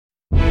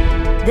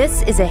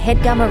This is a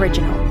HeadGum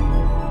original.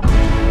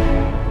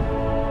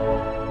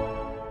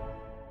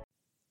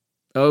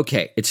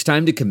 Okay, it's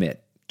time to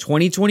commit.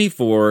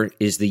 2024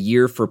 is the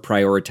year for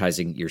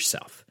prioritizing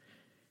yourself.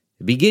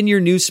 Begin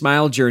your new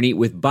smile journey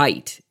with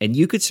Byte, and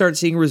you could start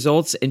seeing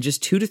results in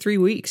just 2 to 3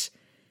 weeks.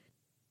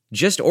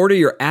 Just order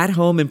your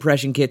at-home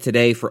impression kit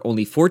today for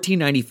only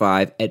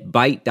 $14.95 at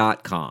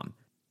Byte.com.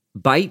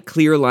 Byte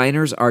clear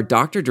liners are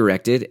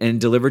doctor-directed and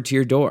delivered to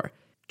your door.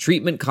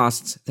 Treatment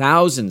costs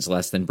thousands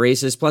less than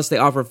braces, plus they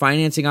offer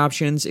financing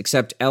options,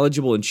 accept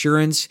eligible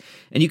insurance,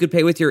 and you could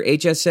pay with your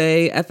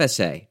HSA,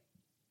 FSA.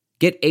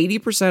 Get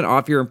 80%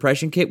 off your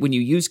impression kit when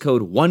you use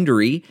code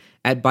WONDERY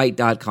at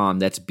Byte.com.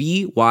 That's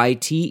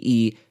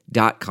BYTE.com.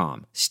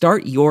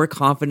 Start your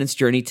confidence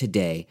journey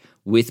today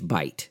with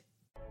Byte.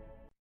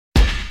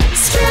 To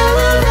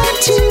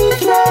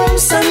throw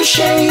some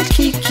shade,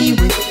 Kiki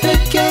with the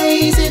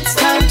gaze. It's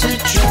time to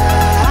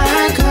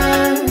drag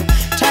her.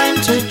 Time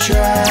to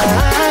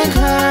drag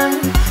her.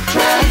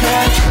 Drag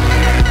her.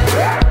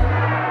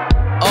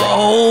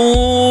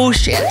 Oh,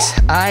 shit.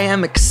 I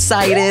am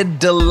excited,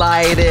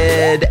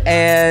 delighted,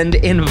 and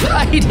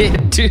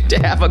invited to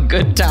have a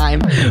good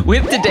time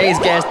with today's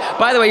guest.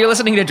 By the way, you're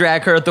listening to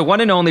Drag Her, the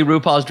one and only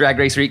RuPaul's Drag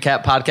Race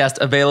Recap podcast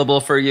available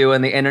for you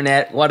on the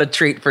internet. What a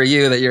treat for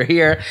you that you're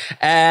here.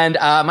 And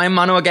I'm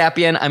Mano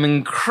Agapion. I'm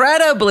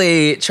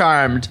incredibly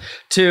charmed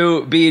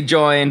to be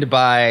joined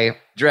by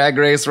Drag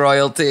Race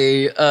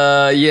royalty.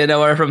 You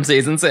know her from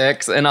season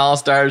 6 and All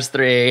Stars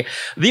 3.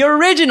 The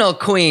original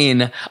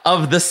queen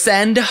of the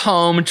send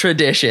home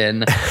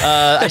tradition.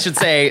 I should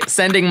say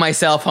sending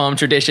myself home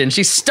tradition.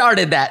 She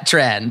started that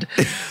trend.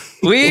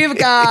 We've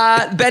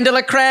got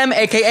BenDeLaCreme,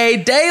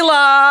 a.k.a.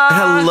 Dayla.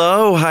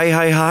 Hello.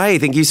 Hi.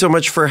 Thank you so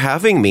much for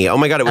having me. Oh,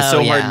 my God. It was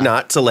hard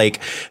not to,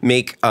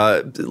 make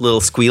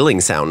little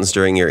squealing sounds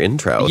during your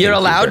intro. You're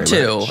allowed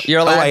to. You're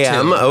allowed to. I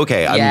am?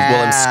 Okay.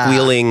 Yeah. I'm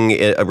squealing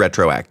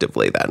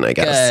retroactively then, I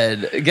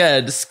guess.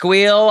 Good.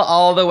 Squeal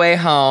all the way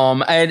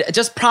home. And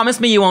just promise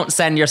me you won't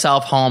send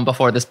yourself home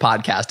before this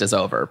podcast is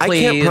over,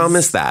 please. I can't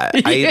promise that.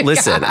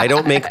 Listen, I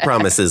don't make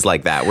promises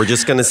like that. We're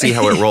just going to see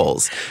how it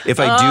rolls. If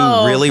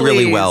I do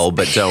really well,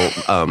 but don't,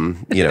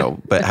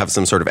 but have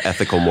some sort of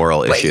ethical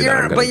moral issue that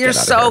I'm going to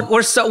get out of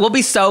her. We'll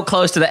be so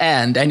close to the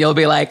end and you'll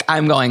be like,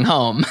 I'm going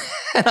home.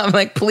 And I'm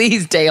like,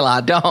 please,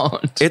 Dayla,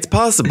 don't. It's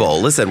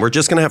possible. Listen, we're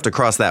just going to have to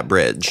cross that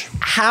bridge.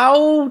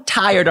 How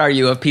tired are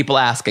you of people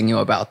asking you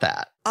about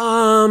that?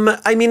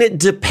 I mean, it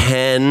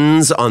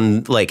depends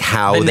on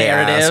how they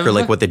ask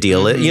or what the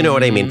deal is. You know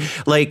what I mean?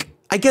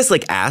 I guess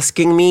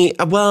asking me,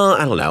 well,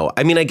 I don't know.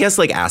 I mean, I guess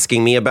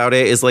asking me about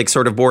it is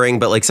sort of boring,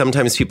 but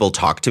sometimes people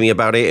talk to me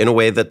about it in a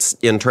way that's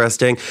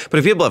interesting. But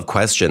if people have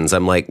questions,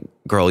 I'm like,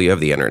 girl, you have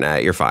the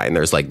internet. You're fine.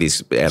 There's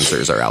these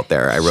answers are out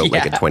there. I wrote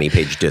a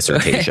 20-page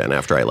dissertation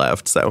after I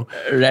left. So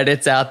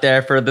Reddit's out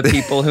there for the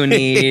people who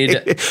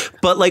need.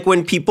 But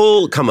when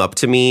people come up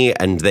to me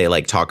and they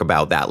talk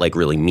about that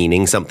really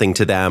meaning something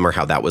to them or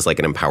how that was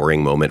an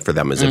empowering moment for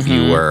them as a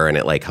viewer and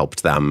it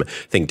helped them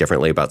think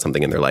differently about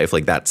something in their life,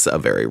 that's a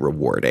very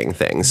rewarding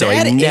thing. So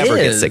I never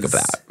get sick of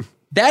that.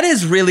 That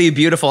is really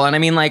beautiful. And I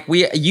mean,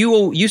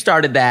 you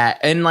started that.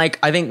 And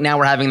I think now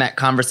we're having that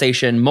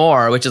conversation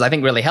more, which is, I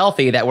think, really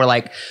healthy, that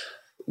we're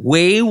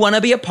we want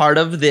to be a part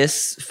of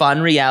this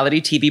fun reality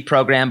TV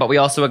program, but we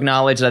also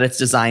acknowledge that it's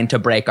designed to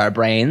break our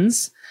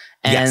brains.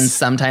 And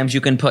sometimes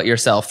you can put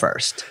yourself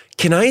first.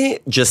 Can I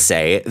just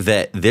say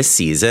that this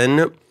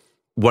season,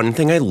 one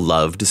thing I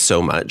loved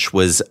so much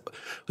was,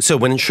 so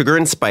when Sugar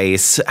and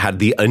Spice had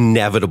the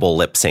inevitable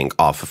lip sync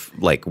off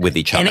with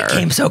each other. And it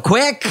came so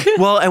quick.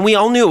 Well, and we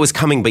all knew it was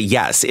coming, but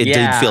yes, it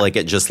did feel like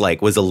it just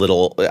was a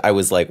little, I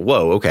was like,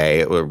 whoa,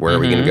 okay, where are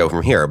we going to go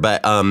from here?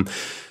 But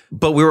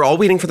we were all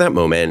waiting for that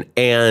moment,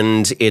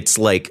 and it's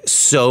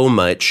so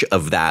much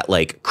of that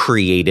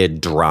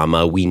created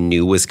drama we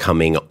knew was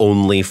coming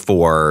only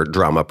for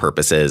drama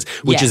purposes,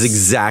 which is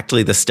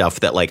exactly the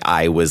stuff that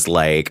I was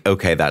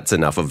okay, that's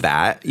enough of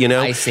that,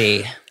 I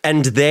see.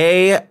 And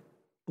they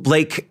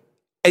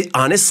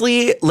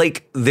honestly,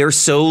 they're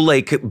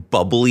so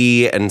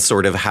bubbly and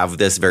sort of have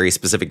this very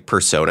specific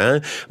persona,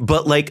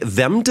 but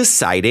them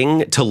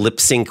deciding to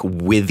lip sync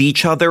with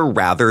each other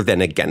rather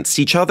than against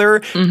each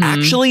other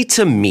actually,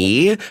 to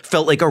me,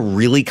 felt like a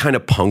really kind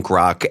of punk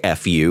rock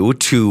FU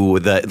to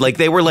the,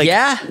 they were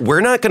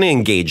we're not going to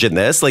engage in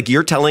this.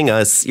 You're telling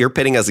us, you're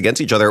pitting us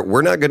against each other.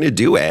 We're not going to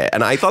do it.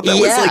 And I thought that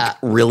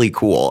was really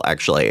cool,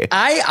 actually.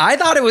 I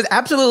thought it was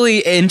absolutely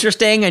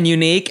interesting and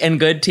unique and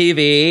good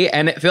TV.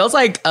 And it feels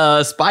like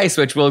Spice,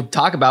 which we can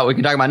talk about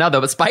now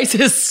though, but Spice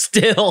is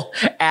still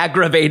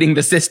aggravating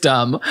the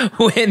system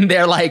when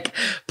they're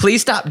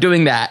please stop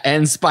doing that,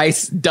 and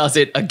Spice does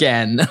it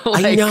again.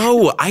 I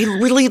know. I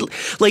really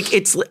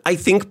I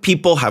think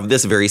people have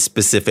this very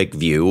specific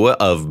view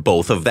of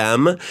both of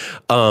them.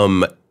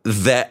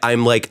 that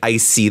I'm like, I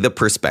see the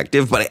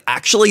perspective, but I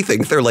actually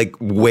think they're like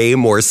way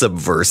more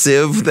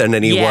subversive than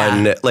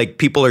anyone. Yeah. Like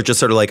people are just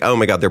sort of like, oh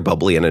my God, they're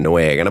bubbly and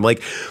annoying. And I'm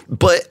like,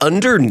 but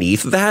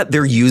underneath that,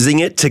 they're using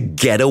it to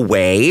get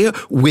away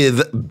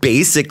with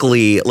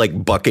basically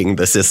like bucking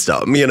the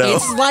system, you know?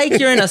 It's like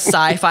you're in a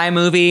sci-fi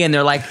movie and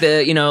they're like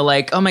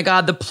oh my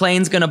God, the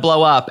plane's going to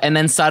blow up. And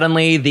then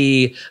suddenly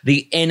the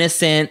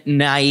innocent,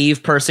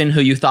 naive person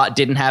who you thought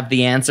didn't have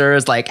the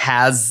answers, like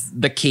has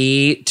the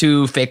key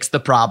to fix the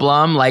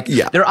problem. Like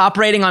they're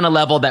operating on a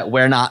level that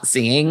we're not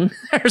seeing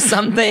or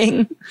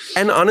something.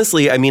 And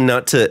honestly, I mean,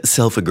 not to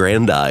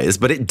self-aggrandize,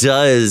 but it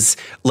does,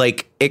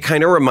 like, it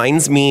kind of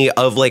reminds me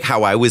of like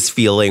how I was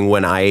feeling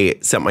when I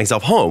sent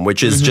myself home,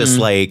 which is just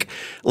like,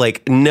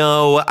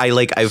 no,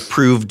 I've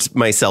proved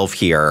myself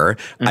here.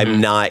 I'm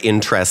not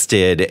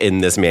interested in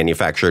this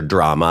manufactured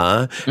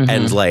drama.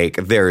 And like,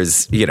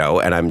 there's,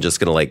 and I'm just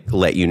going to like,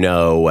 let you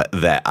know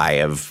that I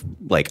have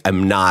like,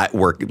 I'm not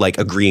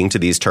agreeing to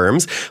these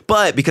terms,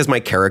 but because my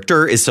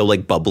character is so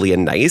like bubbly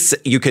and nice,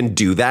 you can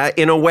do that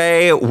in a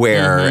way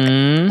where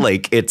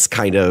like, it's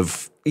kind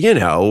of,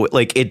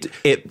 like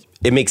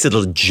it makes it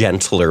a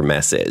gentler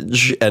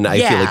message. And I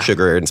feel like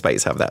Sugar and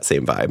Spice have that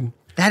same vibe.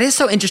 That is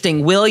so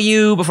interesting.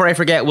 Before I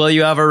forget, will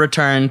you ever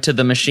return to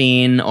the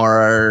machine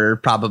or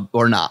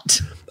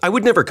not? I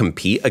would never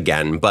compete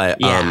again, but,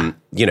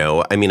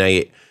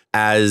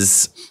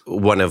 as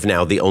one of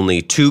now the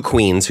only two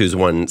queens who's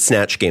won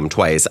Snatch Game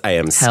twice, I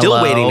am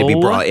still waiting to be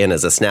brought in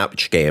as a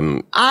Snatch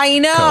Game I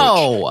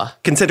know. coach.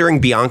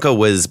 Considering Bianca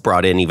was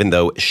brought in even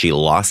though she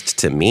lost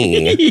to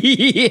me.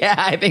 Yeah,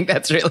 I think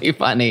that's really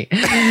funny.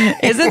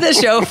 Isn't the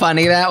show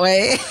funny that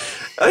way?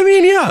 I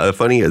mean, yeah,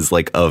 funny is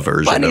like a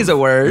version Funny's of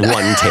a word.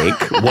 One take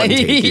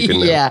you can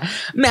know. Yeah,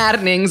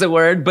 maddening's a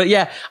word. But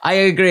yeah, I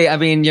agree. I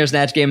mean, your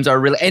Snatch Games are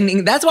really,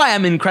 and that's why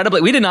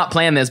we did not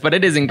plan this, but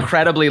it is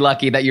incredibly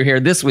lucky that you're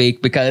here this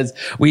week because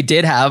we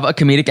did have a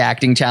comedic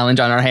acting challenge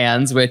on our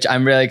hands, which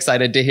I'm really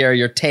excited to hear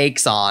your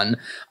takes on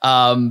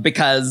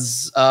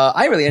because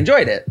I really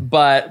enjoyed it,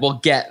 but we'll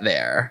get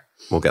there.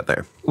 We'll get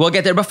there.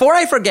 Before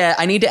I forget,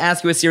 I need to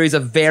ask you a series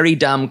of very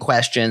dumb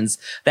questions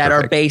that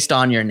are based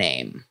on your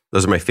name.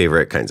 Those are my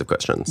favorite kinds of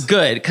questions.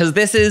 Good, because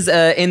this is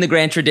in the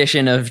grand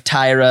tradition of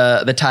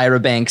the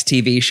Tyra Banks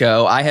TV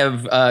show. I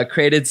have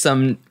created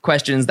some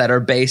questions that are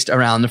based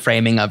around the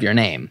framing of your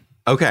name.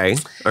 Okay,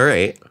 all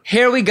right.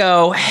 Here we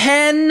go.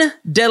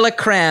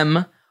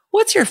 BenDeLaCreme.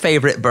 What's your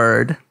favorite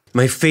bird?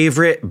 My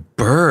favorite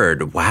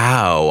bird?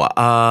 Wow.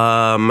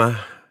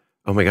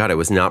 Oh my God, I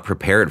was not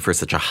prepared for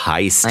such a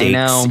high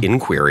stakes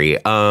inquiry.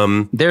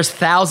 There's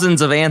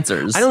thousands of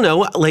answers. I don't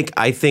know. Like,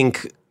 I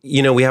think...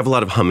 we have a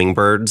lot of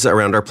hummingbirds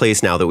around our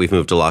place now that we've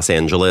moved to Los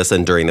Angeles.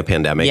 And during the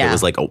pandemic, it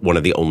was like one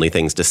of the only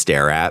things to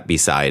stare at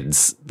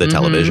besides the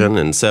television.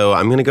 And so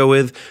I'm going to go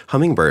with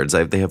hummingbirds.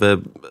 They've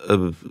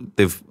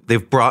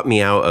brought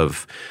me out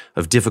of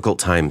difficult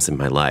times in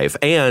my life.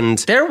 And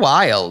they're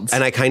wild.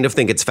 And I kind of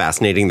think it's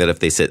fascinating that if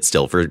they sit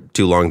still for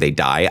too long, they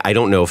die. I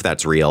don't know if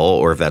that's real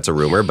or if that's a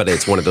rumor, but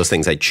it's one of those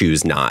things I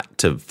choose not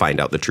to find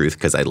out the truth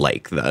because I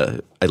like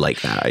that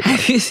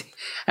idea.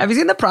 Have you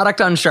seen the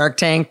product on Shark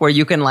Tank where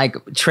you can like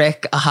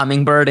trick a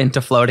hummingbird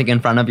into floating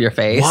in front of your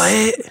face?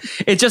 What?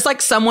 It's just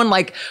like someone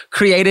like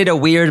created a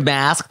weird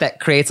mask that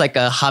creates like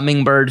a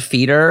hummingbird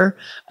feeder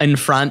in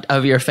front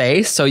of your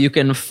face so you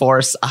can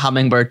force a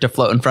hummingbird to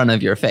float in front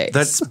of your face.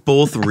 That's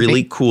both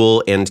really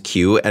cool and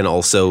cute and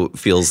also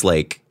feels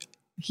like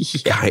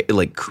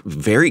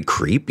very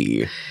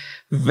creepy.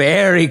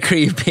 Very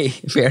creepy.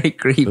 Very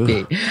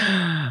creepy.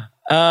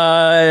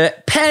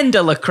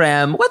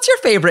 BenDeLaCreme, what's your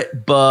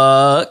favorite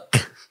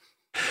book?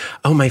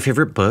 Oh, my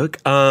favorite book?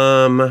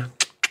 Well,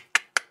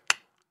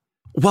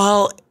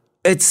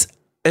 it's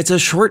a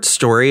short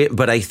story,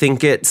 but I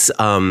think it's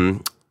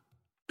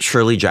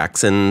Shirley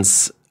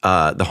Jackson's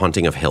The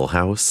Haunting of Hill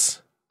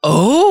House.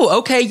 Oh,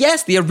 okay.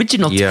 Yes, the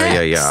original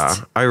text. Yeah.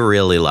 I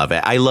really love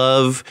it. I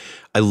love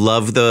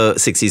the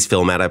 60s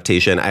film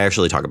adaptation. I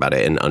actually talk about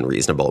it in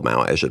unreasonable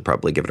amount. I should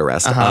probably give it a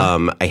rest.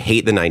 I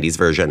hate the 90s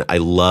version. I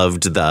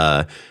loved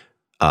the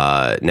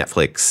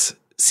Netflix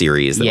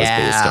series that was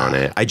based on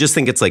it. I just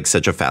think it's like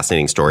such a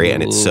fascinating story.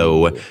 And it's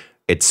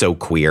so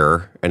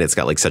queer and it's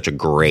got like such a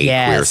great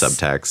queer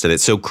subtext and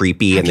it's so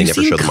creepy and they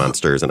never show the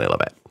monsters and I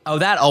love it. Oh,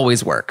 that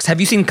always works. Have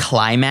you seen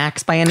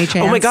Climax by any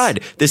chance? Oh my God,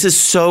 this is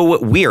so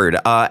weird.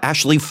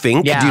 Ashley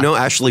Fink, do you know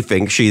Ashley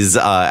Fink? She's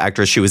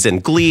actress. She was in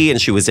Glee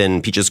and she was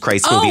in Peaches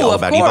Christ movie All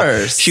About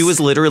Evil. She was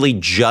literally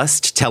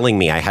just telling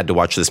me I had to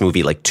watch this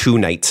movie like 2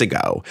 nights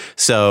ago.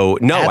 So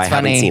no, I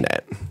haven't seen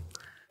it.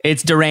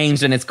 It's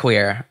deranged and it's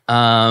queer.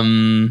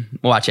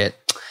 Watch it.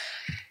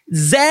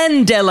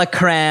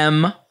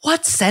 BenDeLaCreme,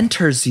 what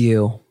centers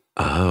you?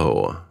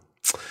 Oh,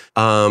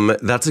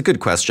 that's a good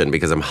question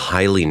because I'm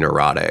highly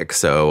neurotic.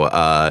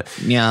 So,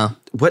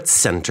 what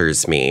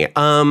centers me?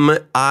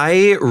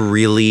 I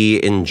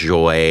really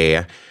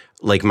enjoy,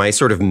 like, my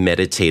sort of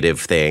meditative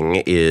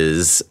thing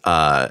is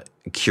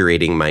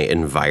curating my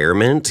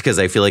environment, because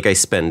I feel like I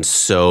spend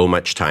so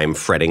much time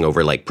fretting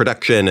over like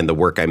production and the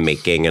work I'm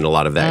making, and a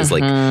lot of that is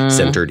like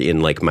centered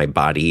in like my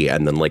body,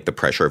 and then like the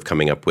pressure of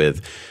coming up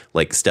with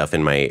like stuff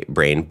in my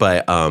brain,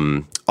 but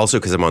also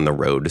because I'm on the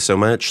road so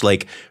much,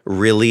 like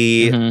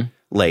really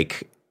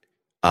like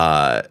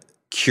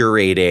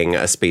curating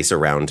a space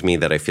around me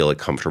that I feel like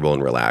comfortable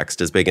and relaxed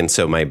is big. And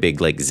so my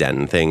big like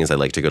Zen thing is I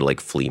like to go to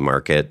like flea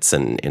markets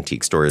and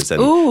antique stores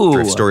and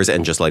thrift stores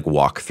and just like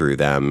walk through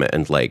them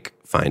and like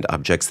find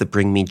objects that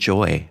bring me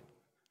joy.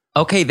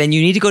 Okay, then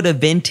you need to go to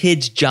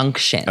Vintage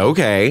Junction.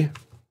 Okay.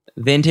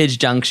 Vintage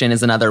Junction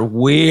is another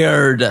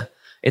weird.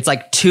 It's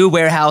like two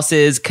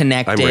warehouses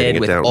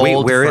connected with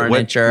old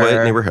furniture.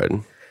 What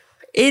neighborhood?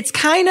 It's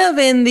kind of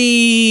in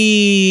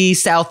the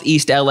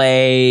Southeast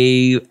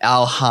LA,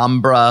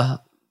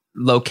 Alhambra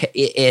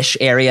ish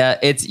area.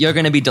 You're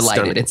going to be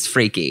delighted. Stunning. It's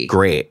freaky.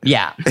 Great.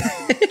 Yeah.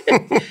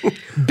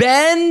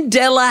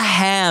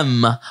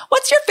 BenDeLaCreme.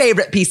 What's your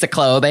favorite piece of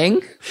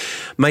clothing?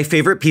 My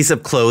favorite piece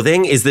of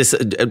clothing is this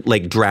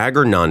like drag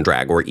or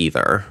non-drag or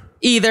either?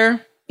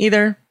 Either.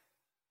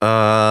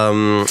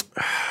 God.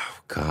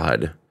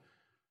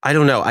 I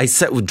don't know.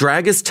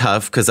 Drag is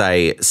tough because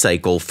I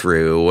cycle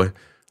through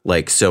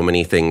like so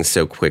many things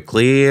so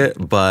quickly,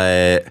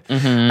 but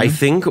I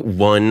think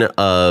one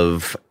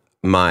of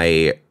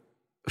my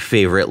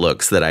favorite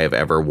looks that I have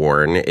ever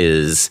worn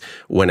is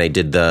when I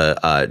did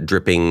the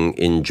Dripping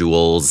in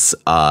Jewels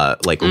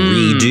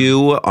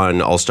redo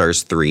on All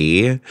Stars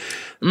 3.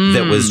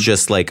 That was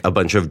just like a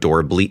bunch of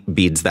door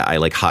beads that I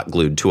like hot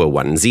glued to a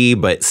onesie,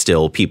 but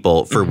still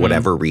people, for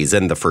whatever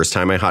reason, the first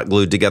time I hot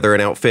glued together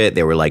an outfit,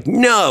 they were like,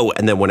 no.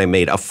 And then when I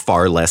made a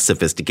far less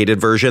sophisticated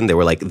version, they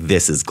were like,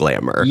 this is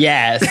glamour.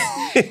 Yes.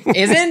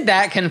 Isn't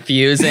that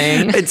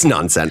confusing? It's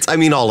nonsense. I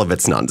mean, all of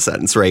it's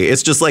nonsense, right?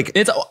 It's just like...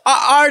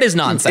 art is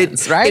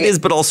nonsense, right? It is,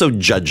 but also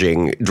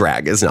judging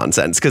drag is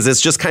nonsense, because it's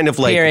just kind of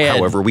like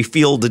however we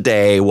feel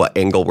today, what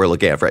angle we're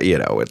looking at, you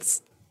know,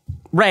 it's...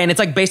 Right, and it's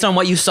like based on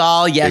what you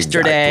saw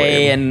yesterday,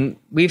 Exactly. and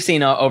we've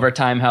seen over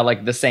time how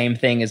like the same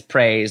thing is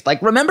praised.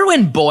 Like, remember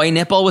when boy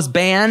nipple was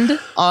banned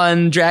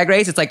on Drag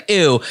Race? It's like,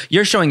 ew,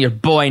 you're showing your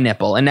boy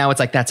nipple, and now it's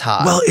like that's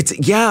hot. Well, it's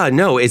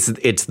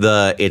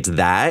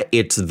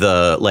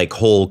the like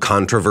whole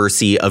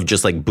controversy of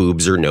just like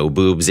boobs or no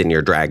boobs in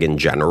your drag in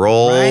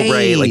general,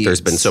 right? Like there's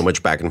been so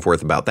much back and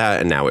forth about that,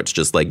 and now it's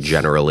just like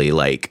generally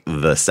like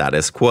the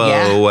status quo.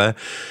 Yeah.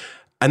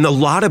 And a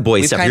lot of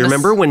boy stuff. You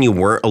remember when you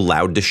weren't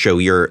allowed to show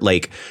your,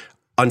 like,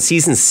 on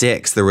season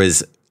 6, there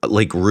was,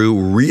 like, Rue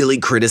really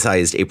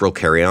criticized April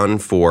Carrion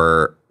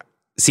for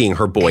seeing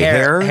her boy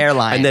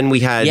hairline. And then we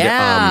had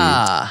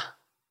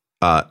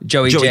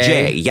Joey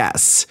J.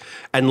 Yes.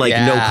 And, like,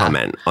 no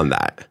comment on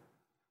that.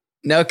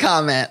 No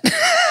comment.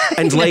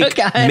 And like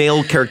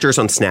male characters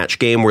on Snatch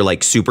Game were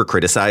like super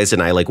criticized,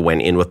 and I like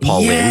went in with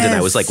Paul Lind, and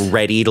I was like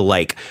ready to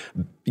like,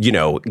 you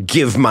know,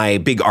 give my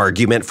big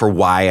argument for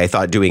why I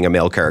thought doing a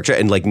male character,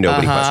 and like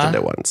nobody questioned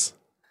it once.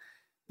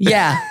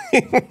 Yeah.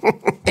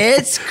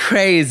 It's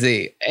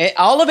crazy.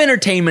 All of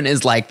entertainment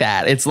is like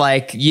that. It's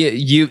like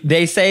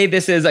they say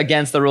this is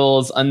against the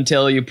rules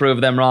until you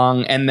prove them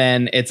wrong, and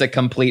then it's a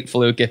complete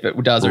fluke if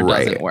it does or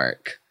doesn't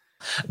work.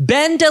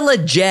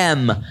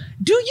 BenDeLaCreme.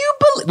 Do you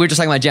believe, we're just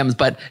talking about gems,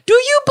 but do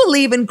you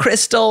believe in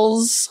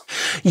crystals?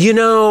 You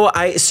know,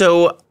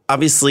 so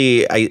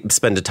obviously I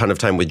spend a ton of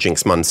time with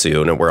Jinx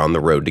Monsoon, and we're on the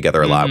road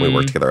together a lot. We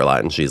work together a lot,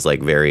 and she's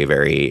like very,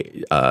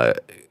 very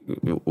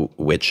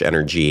witch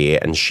energy,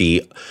 and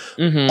she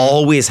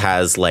always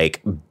has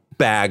like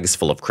bags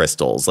full of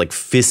crystals, like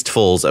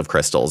fistfuls of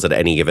crystals at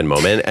any given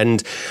moment.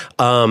 And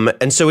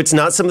so it's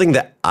not something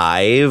that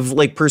I've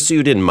like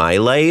pursued in my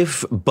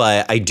life,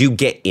 but I do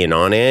get in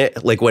on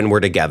it. Like when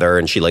we're together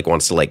and she like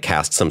wants to like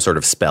cast some sort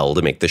of spell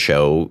to make the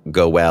show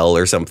go well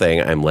or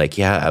something, I'm like,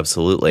 yeah,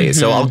 absolutely.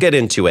 So I'll get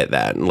into it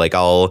then.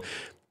 I'll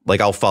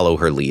follow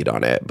her lead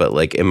on it. But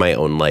like in my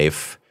own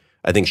life,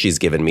 I think she's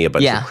given me a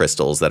bunch of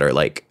crystals that are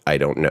like, I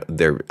don't know.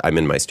 I'm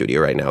in my studio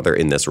right now. They're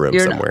in this room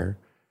somewhere.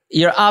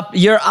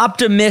 You're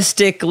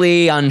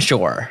optimistically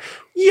unsure.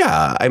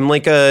 Yeah, I'm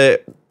a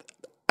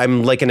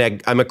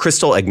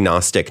crystal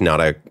agnostic,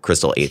 not a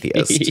crystal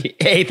atheist.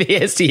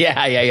 Atheist,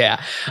 yeah.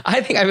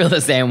 I think I feel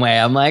the same way.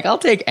 I'm like, I'll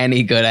take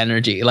any good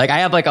energy. Like I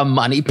have like a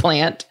money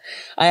plant.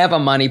 I have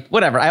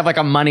like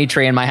a money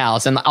tree in my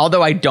house. And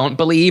although I don't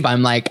believe,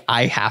 I'm like,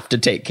 I have to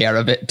take care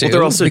of it too. Well,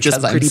 they're also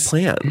just pretty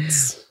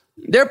plants.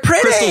 They're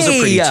pretty. Crystals are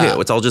pretty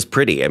too. It's all just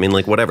pretty. I mean,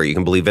 like whatever. You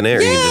can believe in it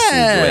or you can just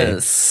enjoy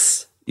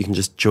it. You can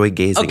just enjoy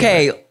gazing at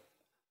it.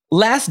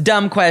 Last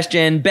dumb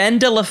question.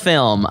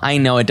 BenDeLaFilm. I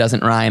know it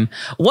doesn't rhyme.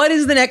 What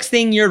is the next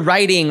thing you're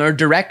writing or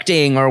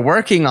directing or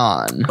working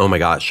on? Oh my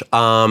gosh.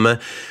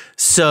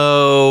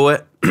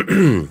 So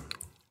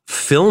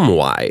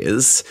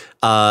film-wise,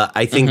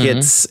 I think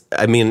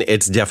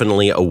it's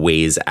definitely a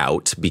ways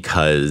out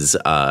because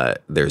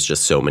there's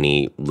just so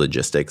many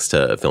logistics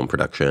to film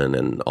production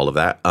and all of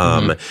that.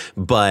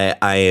 But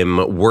I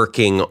am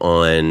working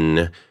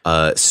on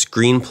a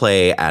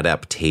screenplay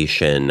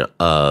adaptation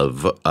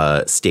of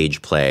a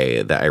stage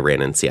play that I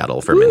ran in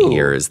Seattle for many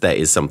years. That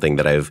is something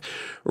that I've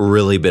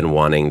really been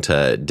wanting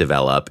to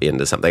develop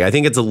into something. I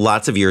think it's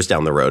lots of years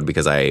down the road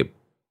because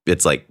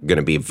it's like going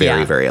to be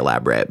very, very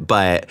elaborate.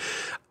 But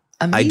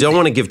amazing. I don't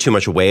want to give too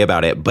much away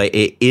about it, but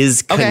it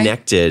is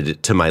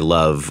connected to my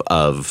love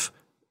of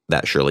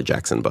that Shirley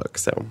Jackson book.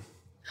 So,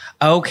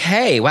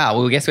 okay, wow.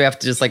 Well, I guess we have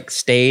to just like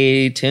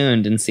stay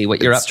tuned and see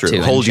what you're up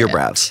to. Hold your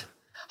breath.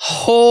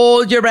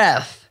 Hold your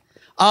breath.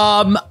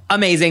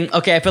 Amazing.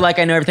 Okay, I feel like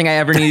I know everything I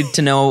ever needed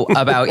to know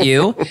about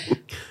you.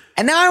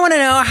 And now I want to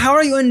know, how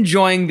are you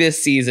enjoying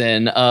this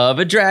season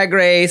of Drag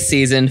Race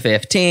season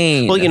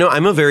 15? Well,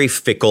 I'm a very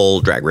fickle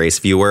Drag Race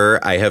viewer.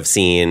 I have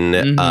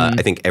seen,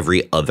 I think,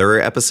 every other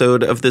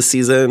episode of this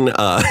season.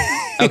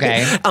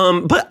 Okay.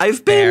 But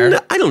I've been,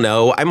 I don't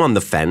know, I'm on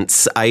the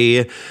fence.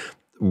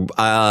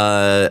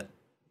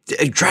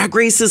 Drag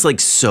Race is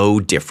like so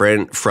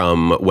different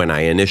from when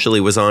I initially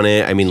was on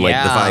it. I mean, like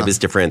the vibe is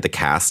different. The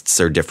casts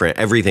are different.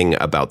 Everything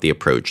about the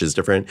approach is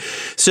different.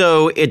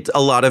 So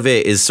a lot of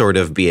it is sort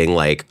of being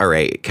like, all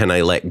right, can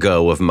I let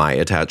go of my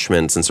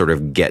attachments and sort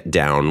of get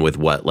down with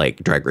what like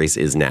Drag Race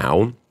is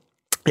now?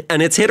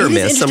 And it's hit or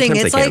miss.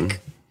 Sometimes it's I can.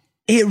 Like,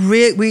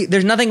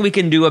 there's nothing we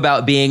can do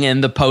about being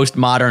in the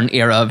postmodern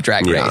era of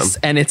Drag Race.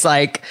 And it's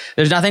like,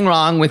 there's nothing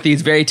wrong with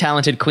these very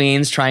talented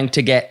queens trying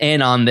to get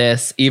in on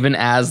this, even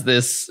as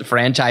this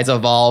franchise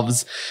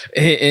evolves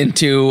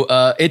into,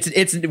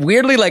 it's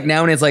weirdly like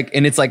now and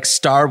it's like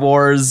Star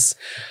Wars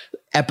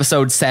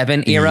Episode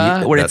 7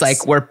 era, where it's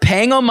like we're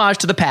paying homage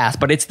to the past,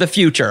 but it's the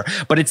future.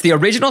 But it's the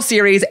original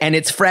series, and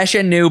it's fresh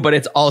and new, but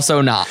it's also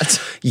not.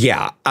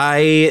 Yeah,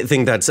 I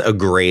think that's a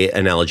great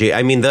analogy.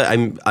 I mean,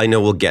 I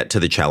know we'll get to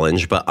the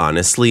challenge, but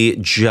honestly,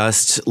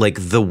 just like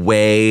the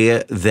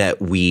way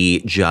that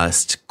we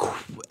just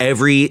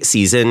every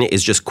season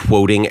is just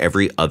quoting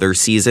every other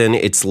season.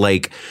 It's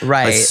like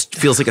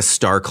feels like a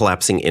star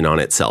collapsing in on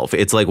itself.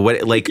 It's like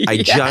what I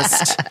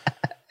just.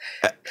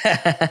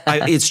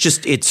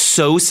 It's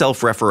so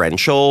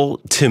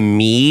self-referential to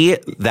me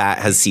that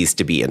has ceased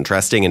to be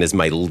interesting and is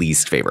my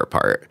least favorite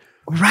part.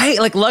 Right.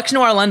 Like Lux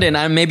Noir London.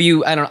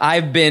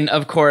 I've been,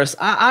 of course,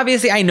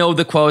 obviously I know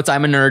the quotes.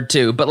 I'm a nerd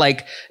too, but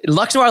like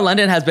Lux Noir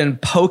London has been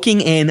poking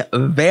in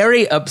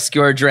very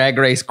obscure Drag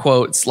Race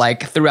quotes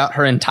like throughout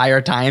her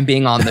entire time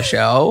being on the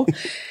show.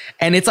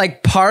 And it's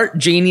like part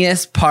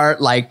genius,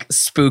 part like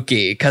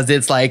spooky, because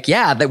it's like,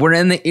 that we're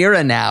in the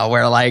era now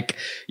where like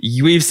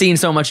we've seen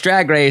so much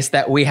Drag Race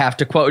that we have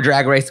to quote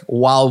Drag Race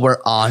while we're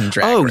on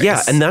Drag Race. Oh,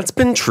 yeah. And that's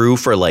been true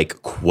for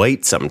like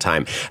quite some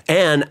time.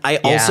 And I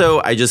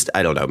also, I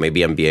don't know,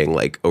 maybe I'm being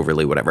like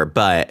overly whatever,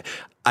 but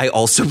I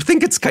also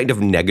think it's kind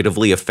of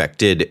negatively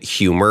affected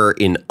humor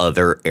in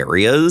other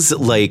areas,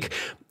 like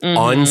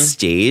on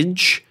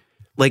stage.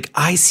 Like,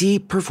 I see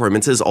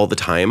performances all the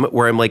time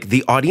where I'm like,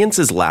 the audience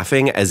is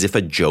laughing as if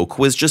a joke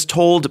was just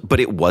told, but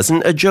it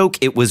wasn't a joke.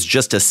 It was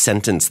just a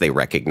sentence they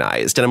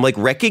recognized. And I'm like,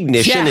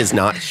 recognition is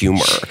not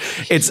humor.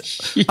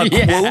 It's a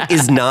quote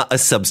is not a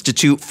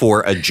substitute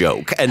for a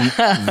joke. And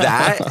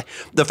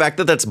the fact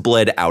that that's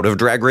bled out of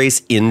Drag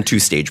Race into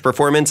stage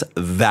performance,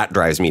 that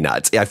drives me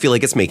nuts. I feel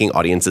like it's making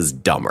audiences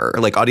dumber.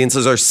 Like,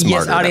 audiences are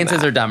smarter than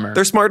audiences that. are dumber.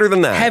 They're smarter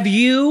than that.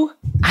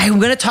 I'm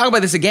going to talk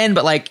about this again,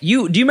 but like, do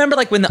you remember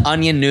like when the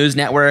Onion News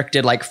Network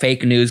did like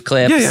fake news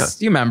clips? Yeah.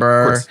 You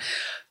remember?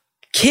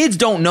 Kids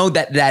don't know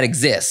that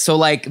exists. So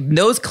like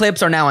those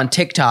clips are now on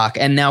TikTok,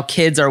 and now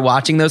kids are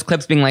watching those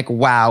clips being like,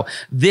 wow,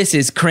 this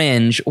is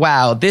cringe.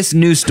 Wow, this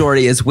news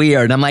story is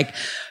weird. And I'm like,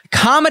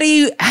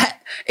 comedy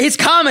is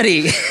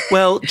comedy.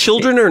 Well,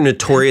 children are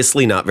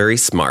notoriously not very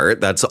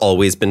smart. That's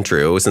always been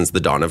true since the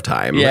dawn of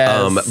time.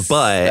 Yes,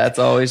 but that's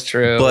always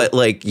true. But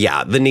like,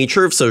 the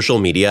nature of social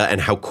media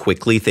and how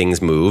quickly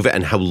things move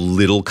and how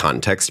little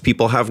context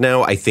people have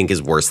now, I think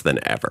is worse than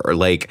ever.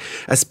 Like,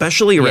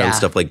 especially around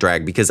stuff like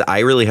drag, because I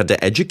really had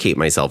to educate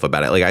myself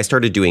about it. Like, I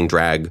started doing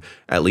drag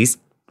at least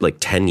like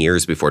 10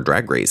 years before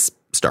Drag Race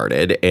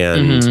started.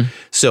 And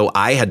so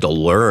I had to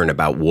learn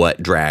about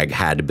what drag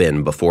had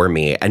been before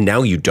me. And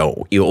now you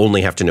don't. You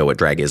only have to know what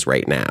drag is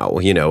right now,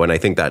 and I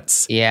think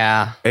that's...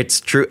 Yeah.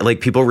 It's true.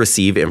 Like, people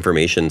receive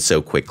information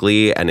so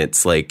quickly. And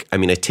it's like, I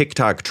mean, a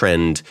TikTok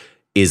trend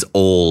is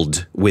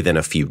old within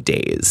a few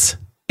days.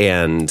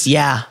 And...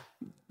 Yeah.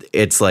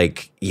 It's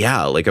like,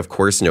 like, of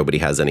course nobody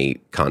has any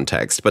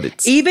context, but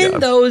it's... Even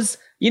those...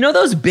 You know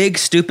those big,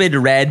 stupid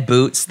red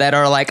boots that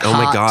are like hot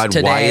oh my God,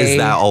 today? Why is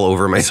that all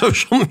over my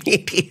social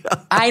media?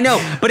 I know,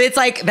 but it's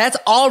like, that's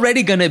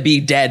already going to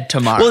be dead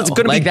tomorrow. Well, it's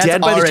going to be dead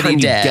by the time you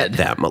get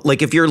them.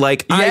 Like, if you're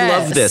like, I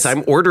love this,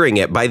 I'm ordering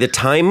it. By the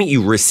time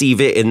you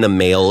receive it in the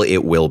mail,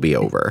 it will be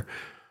over.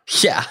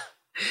 Yeah.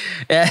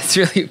 Yeah, it's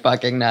really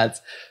fucking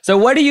nuts. So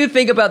what do you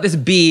think about this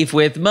beef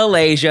with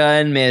Malaysia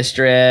and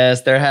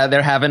Mistress? They're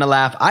having a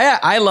laugh.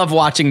 I love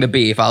watching the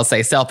beef, I'll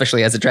say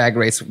selfishly as a Drag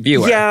Race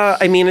viewer. Yeah,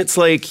 I mean, it's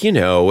like,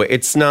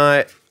 it's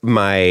not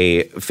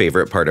my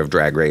favorite part of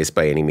Drag Race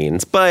by any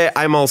means, but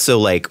I'm also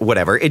like,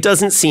 whatever. It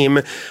doesn't seem,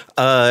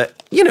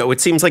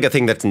 it seems like a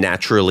thing that's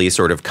naturally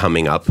sort of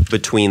coming up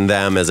between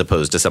them as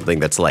opposed to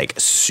something that's like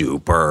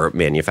super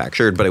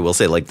manufactured. But I will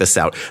say like the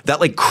sound, that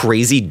like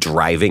crazy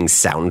driving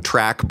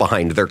soundtrack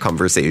behind their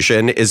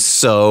conversation is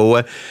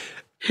so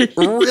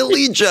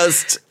really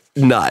just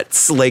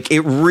nuts. Like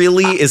it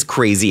really is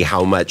crazy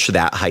how much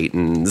that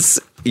heightens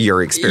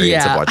your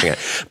experience of watching it.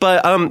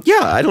 But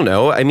I don't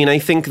know. I mean, I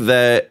think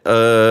that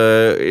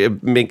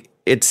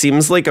it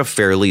seems like a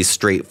fairly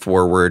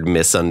straightforward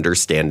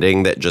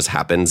misunderstanding that just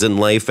happens in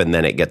life, and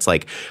then it gets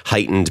like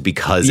heightened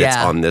because it's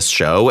on this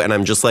show. And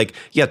I'm just like,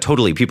 yeah,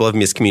 totally. People have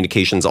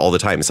miscommunications all the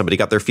time. Somebody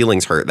got their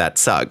feelings hurt. That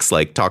sucks.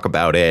 Like, talk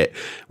about it.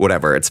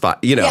 Whatever. It's fine.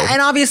 Yeah,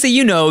 and obviously,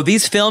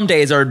 these film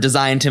days are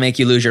designed to make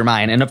you lose your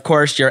mind. And of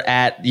course, you're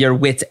at your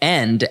wit's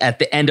end at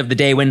the end of the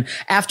day when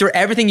after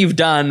everything you've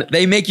done,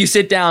 they make you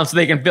sit down so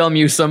they can film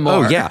you some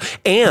more. Oh, yeah.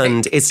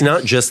 And it's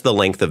not just the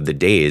length of the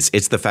days.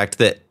 It's the fact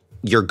that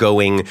you're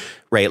going,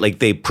 right, like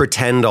they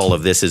pretend all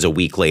of this is a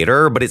week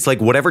later, but it's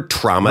like whatever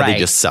trauma they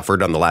just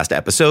suffered on the last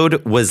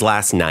episode was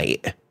last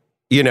night,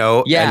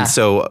 Yeah. And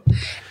so...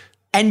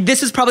 And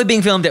this is probably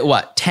being filmed at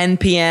what, 10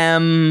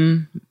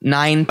 p.m.,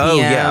 9 p.m.? Oh,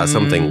 yeah,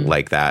 something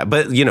like that.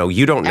 But, you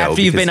don't know.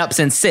 After you've been up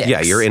since 6.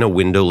 Yeah, you're in a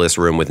windowless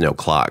room with no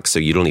clock, so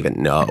you don't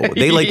even know.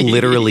 They, like,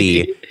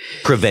 literally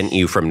prevent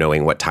you from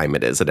knowing what time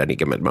it is at any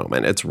given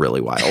moment. It's really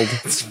wild.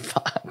 It's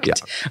fucked. Yeah.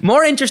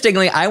 More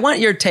interestingly, I want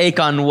your take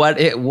on what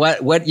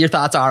your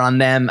thoughts are on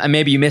them.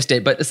 Maybe you missed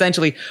it, but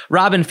essentially,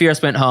 Robin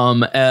Fierce went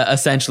home,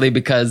 essentially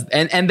because,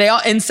 and they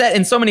all, in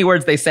so many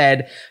words, they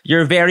said,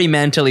 you're very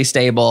mentally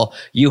stable.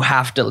 You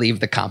have to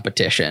leave the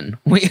competition.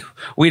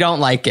 We don't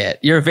like it.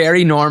 You're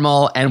very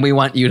normal and we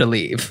want you to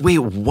leave. Wait,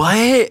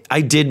 what?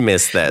 I did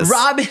miss this.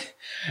 Robin.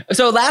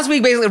 So last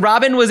week, basically,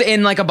 Robin was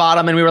in like a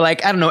bottom and we were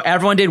like, I don't know,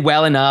 everyone did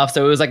well enough.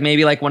 So it was like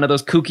maybe like one of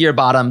those kookier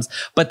bottoms.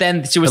 But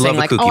then she was saying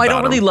like, I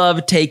don't really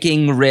love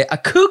taking a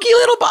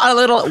kooky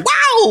little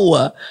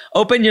wow,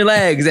 open your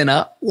legs and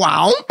a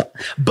wow.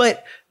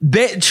 But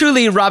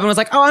truly, Robin was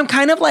like, I'm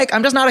kind of like,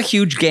 I'm just not a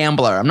huge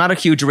gambler. I'm not a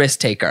huge risk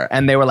taker.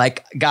 And they were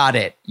like, got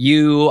it.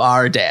 You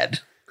are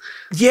dead.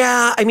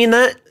 Yeah, I mean,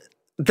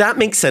 that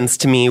makes sense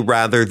to me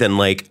rather than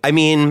like, I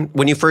mean,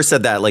 when you first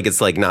said that, like, it's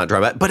like not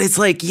drama, but it's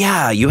like,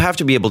 yeah, you have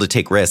to be able to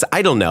take risks.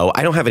 I don't know.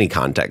 I don't have any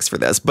context for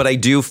this, but I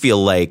do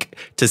feel like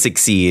to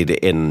succeed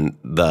in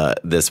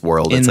this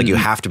world, it's like you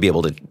have to be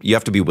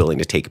willing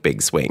to take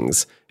big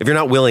swings. If you're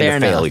not willing to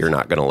fail, you're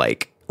not going to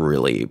like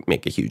really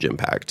make a huge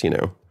impact,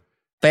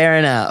 Fair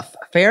enough.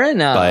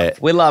 But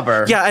we love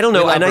her. Yeah, I don't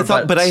know. And I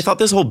thought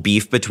this whole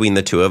beef between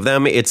the two of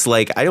them, it's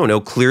like, I don't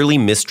know, clearly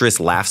Mistress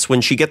laughs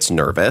when she gets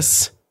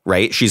nervous,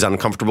 right? She's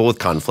uncomfortable with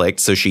conflict,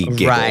 so she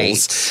giggles.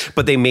 Right.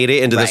 But they made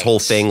it into this whole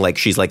thing like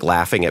she's like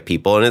laughing at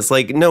people. And it's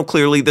like, no,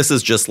 clearly this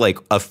is just like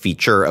a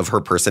feature of her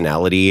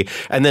personality.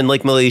 And then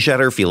like Malaysia had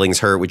her feelings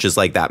hurt, which is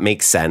like, that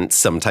makes sense.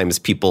 Sometimes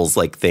people's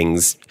like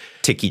things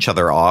tick each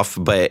other off,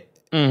 but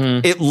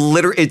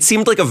it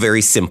seemed like a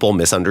very simple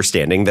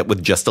misunderstanding that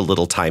with just a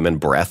little time and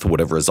breath would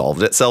have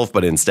resolved itself,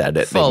 but instead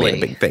they made a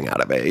big thing out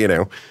of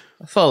it,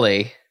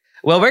 Fully.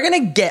 Well, we're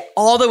going to get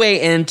all the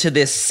way into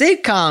this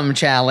sitcom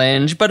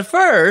challenge, but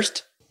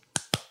first,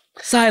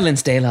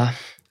 silence, Dayla.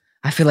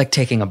 I feel like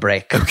taking a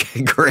break.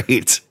 Okay,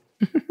 great.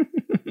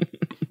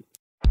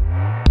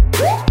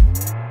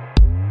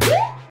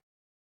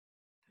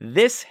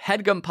 This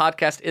HeadGum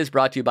podcast is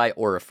brought to you by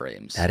Aura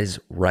Frames. That is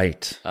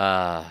right.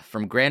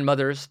 From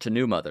grandmothers to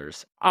new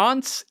mothers,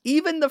 aunts,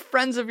 even the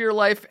friends of your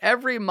life,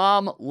 every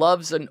mom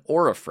loves an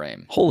Aura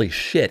Frame. Holy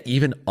shit,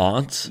 even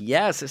aunts?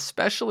 Yes,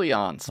 especially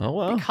aunts. Oh,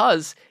 wow.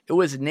 Because it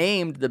was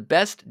named the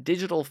best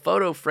digital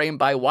photo frame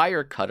by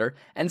Wirecutter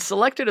and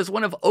selected as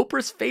one of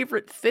Oprah's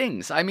favorite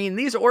things. I mean,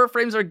 these Aura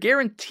Frames are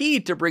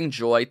guaranteed to bring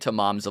joy to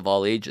moms of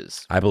all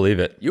ages. I believe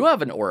it. You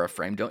have an Aura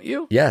Frame, don't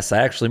you? Yes, I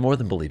actually more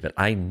than believe it.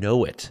 I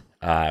know it.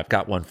 I've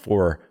got one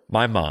for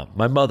my mom,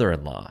 my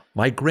mother-in-law,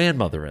 my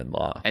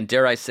grandmother-in-law. And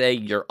dare I say,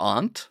 your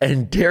aunt?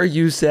 And dare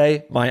you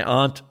say, my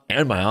aunt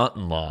and my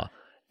aunt-in-law.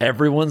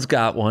 Everyone's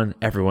got one.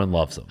 Everyone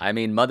loves them. I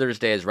mean, Mother's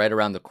Day is right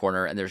around the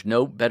corner, and there's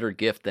no better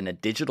gift than a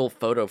digital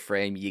photo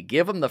frame. You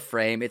give them the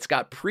frame. It's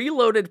got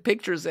preloaded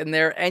pictures in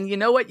there, and you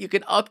know what? You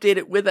can update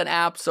it with an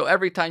app, so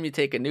every time you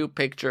take a new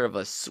picture of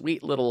a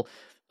sweet little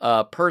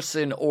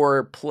person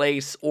or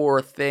place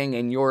or thing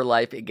in your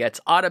life, it gets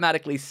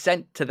automatically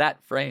sent to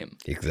that frame.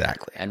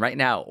 Exactly. And right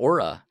now,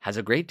 Aura has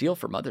a great deal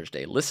for Mother's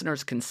Day.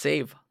 Listeners can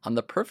save on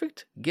the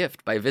perfect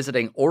gift by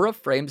visiting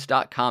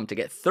auraframes.com to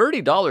get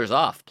 $30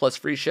 off plus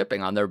free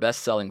shipping on their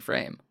best-selling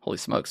frame. Holy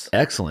smokes.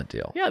 Excellent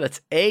deal. Yeah,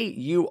 that's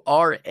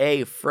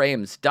AURA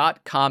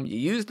frames.com. You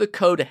use the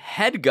code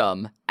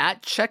HEADGUM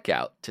at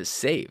checkout to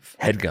save.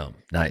 HeadGum.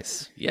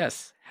 Nice.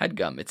 Yes.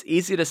 HeadGum. It's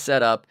easy to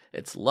set up.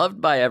 It's loved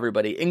by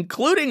everybody,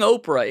 including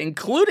Oprah,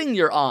 including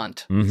your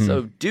aunt.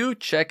 So do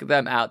check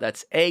them out.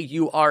 That's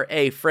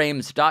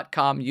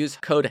AURAFrames.com. Use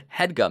code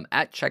HeadGum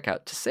at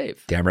checkout to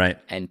save. Damn right.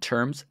 And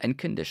terms and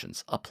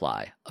conditions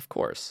apply, of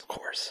course. Of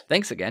course.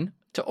 Thanks again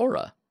to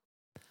Aura.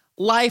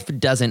 Life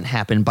doesn't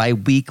happen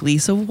bi-weekly,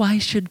 so why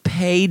should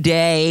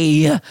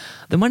payday?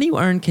 The money you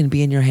earn can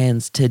be in your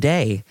hands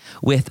today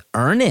with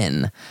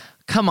Earnin.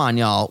 Come on,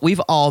 y'all.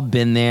 We've all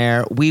been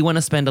there. We want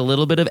to spend a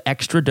little bit of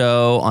extra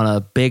dough on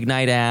a big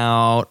night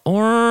out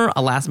or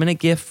a last-minute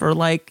gift for,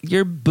 like,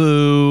 your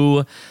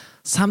boo.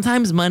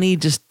 Sometimes money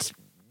just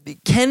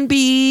can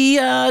be,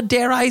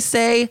 dare I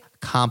say,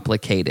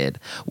 complicated.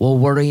 Well,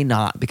 worry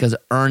not, because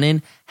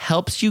Earnin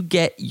helps you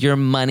get your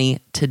money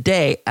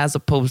today as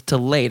opposed to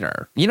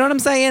later. You know what I'm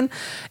saying?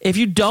 If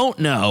you don't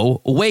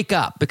know, wake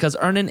up, because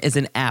Earnin is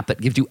an app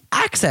that gives you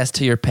access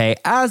to your pay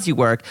as you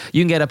work.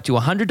 You can get up to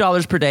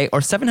 $100 per day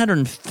or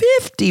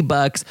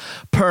 $750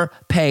 per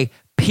pay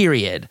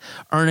period.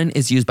 Earnin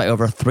is used by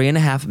over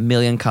 3.5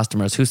 million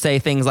customers who say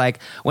things like,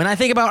 when I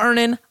think about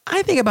Earnin,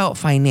 I think about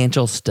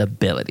financial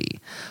stability.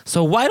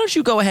 So why don't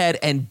you go ahead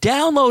and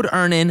download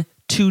Earnin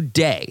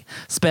today,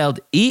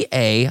 spelled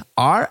EARNIN,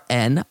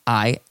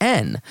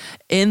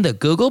 in the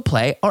Google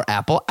Play or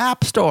Apple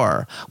App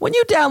Store. When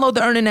you download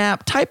the Earnin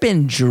app, type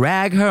in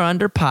Drag Her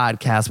Under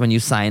Podcast when you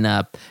sign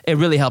up. It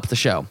really helps the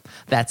show.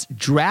 That's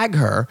Drag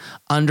Her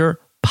Under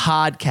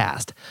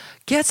Podcast.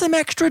 Get some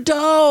extra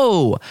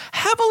dough.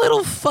 Have a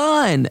little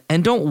fun.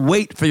 And don't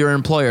wait for your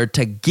employer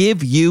to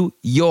give you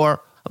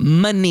your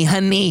money,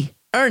 honey.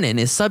 Earnin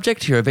is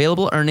subject to your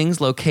available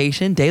earnings,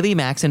 location, daily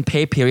max, and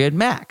pay period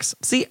max.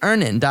 See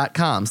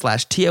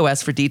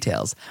earnin.com/TOS for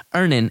details.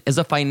 Earnin is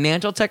a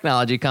financial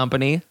technology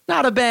company,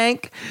 not a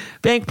bank.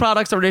 Bank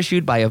products are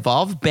issued by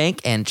Evolve Bank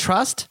and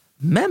Trust,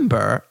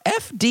 member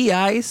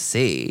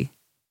FDIC.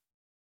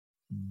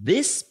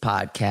 This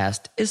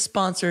podcast is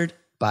sponsored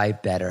by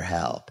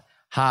BetterHelp.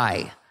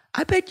 Hi,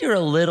 I bet you're a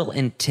little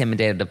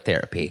intimidated of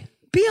therapy.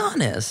 Be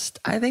honest.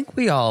 I think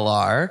we all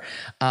are.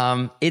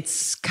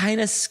 It's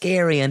kind of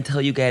scary until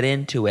you get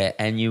into it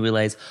and you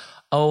realize,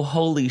 oh,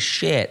 holy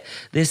shit,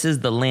 this is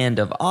the land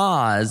of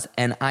Oz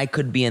and I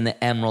could be in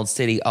the Emerald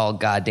City all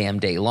goddamn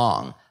day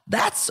long.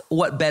 That's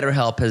what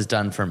BetterHelp has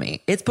done for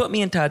me. It's put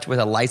me in touch with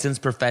a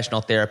licensed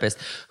professional therapist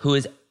who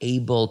is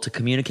able to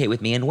communicate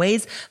with me in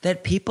ways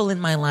that people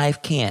in my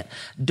life can't.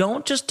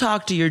 Don't just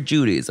talk to your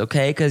Judies,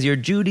 okay? Because your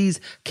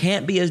Judies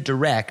can't be as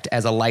direct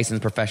as a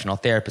licensed professional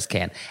therapist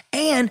can.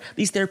 And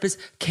these therapists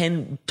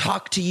can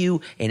talk to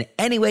you in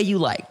any way you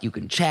like. You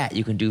can chat,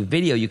 you can do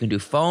video, you can do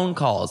phone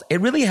calls.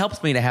 It really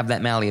helps me to have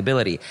that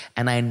malleability,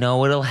 and I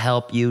know it'll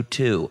help you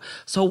too.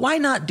 So why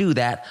not do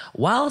that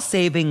while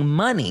saving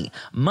money?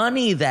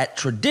 Money that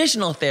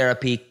traditional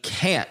therapy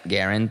can't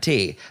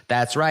guarantee.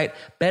 That's right,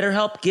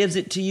 BetterHelp gives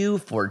it to you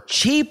for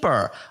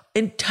cheaper,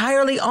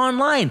 entirely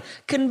online,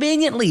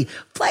 conveniently,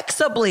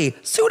 flexibly,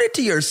 suited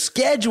to your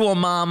schedule,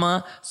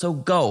 mama. So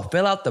go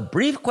fill out the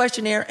brief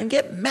questionnaire and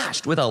get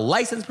matched with a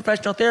licensed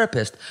professional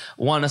therapist.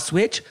 Want to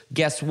switch?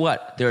 Guess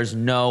what? There's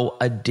no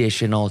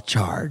additional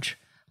charge.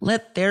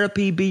 Let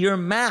therapy be your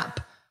map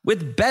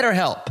with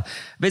BetterHelp.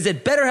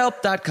 Visit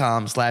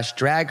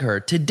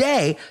BetterHelp.com/dragher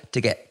today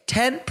to get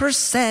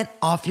 10%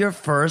 off your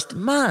first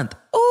month.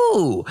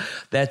 Ooh,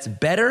 that's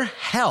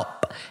BetterHelp.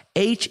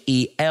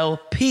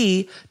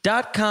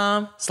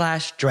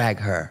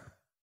 HELP.com/dragher.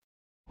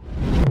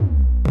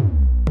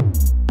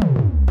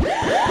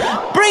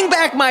 Bring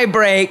back my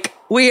break.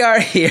 We are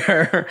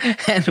here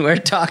and we're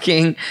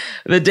talking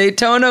the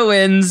Daytona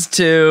wins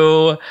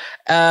to,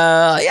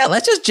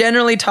 let's just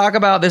generally talk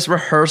about this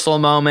rehearsal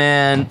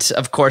moment.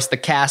 Of course, the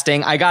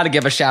casting. I got to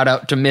give a shout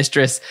out to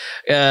Mistress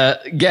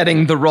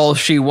getting the role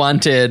she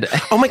wanted.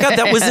 Oh my God,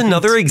 that was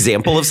another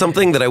example of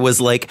something that I was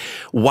like,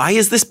 why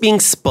is this being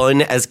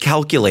spun as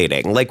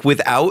calculating? Like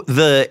without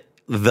the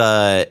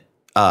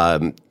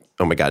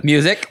oh my God.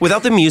 Music?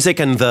 Without the music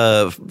and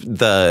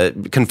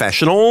the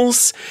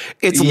confessionals,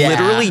 it's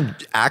literally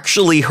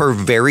actually her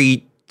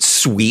very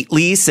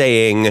sweetly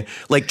saying,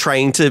 like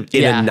trying to,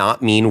 in a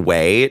not mean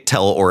way,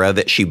 tell Aura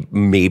that she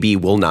maybe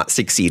will not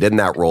succeed in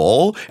that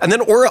role. And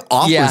then Aura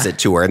offers it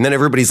to her. And then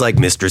everybody's like,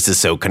 Mistress is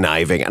so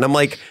conniving. And I'm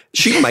like,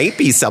 she might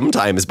be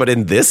sometimes, but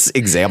in this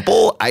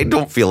example, I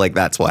don't feel like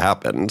that's what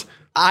happened.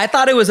 I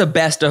thought it was a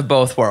best of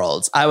both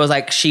worlds. I was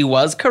like, she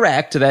was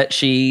correct that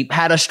she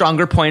had a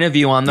stronger point of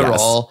view on the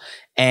role.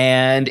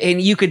 And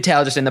you could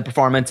tell just in the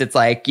performance, it's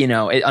like,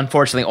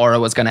 unfortunately, Aura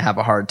was going to have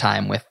a hard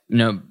time with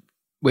either.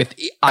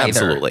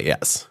 Absolutely,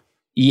 yes.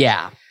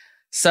 Yeah.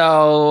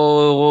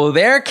 So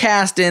they're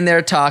casting,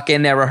 they're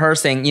talking, they're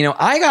rehearsing.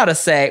 I got to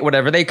say,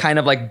 whatever, they kind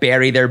of like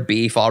bury their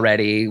beef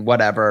already.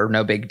 Whatever,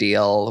 no big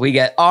deal. We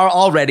get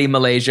already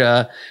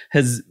Malaysia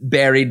has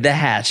buried the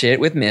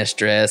hatchet with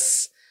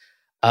Mistress.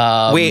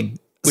 Wait,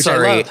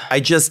 sorry.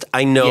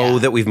 I know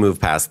that we've moved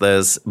past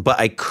this,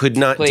 but I could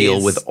not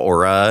deal with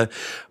Aura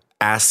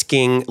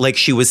asking, like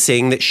she was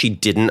saying that she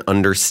didn't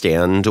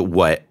understand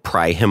what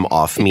pry him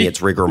off me,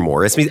 it's rigor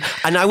mortis means.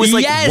 And I was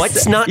like, Yes,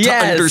 what's not to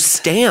yes.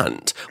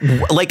 understand?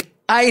 Like,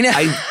 I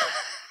know.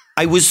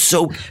 I was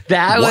so,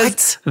 That what?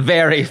 was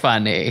very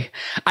funny.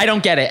 I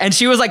don't get it. And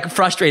she was like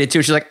frustrated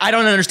too. She's like, I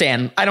don't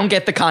understand. I don't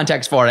get the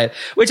context for it.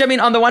 Which, I mean,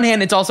 on the one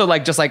hand, it's also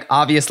like just like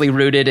obviously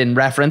rooted in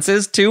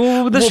references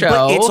to the show.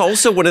 But it's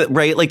also one of the,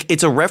 right, like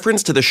it's a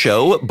reference to the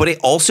show, but it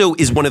also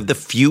is one of the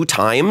few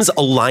times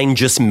a line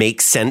just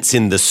makes sense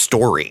in the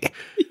story.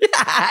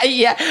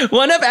 Yeah,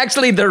 one of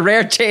actually the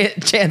rare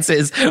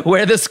chances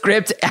where the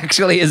script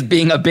actually is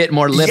being a bit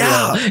more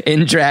literal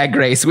in Drag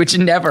Race, which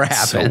never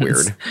happens. So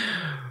weird.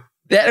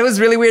 That was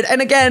really weird.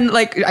 And again,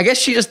 like, I guess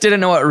she just didn't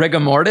know what rigor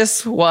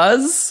mortis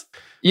was.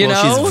 You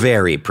know? She's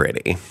very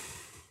pretty.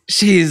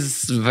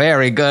 She's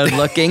very good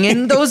looking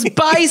in those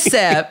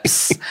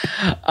biceps.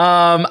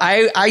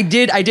 I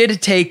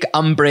did take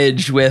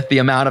umbrage with the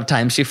amount of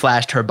time she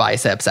flashed her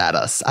biceps at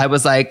us. I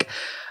was like,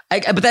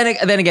 but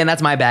then again,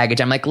 that's my baggage.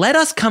 I'm like, let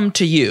us come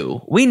to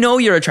you. We know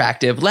you're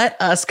attractive.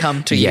 Let us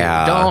come to you.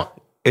 Don't.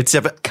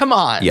 Come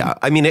on. Yeah.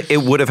 I mean,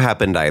 it would have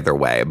happened either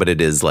way, but it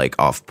is like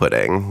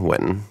off-putting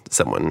when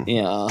someone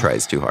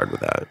tries too hard with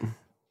that.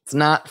 It's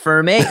not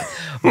for me.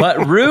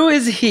 But Rue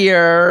is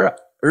here.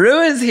 Rue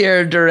is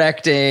here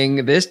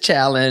directing this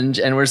challenge,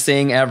 and we're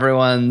seeing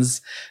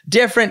everyone's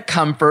different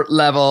comfort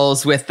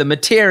levels with the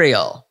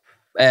material.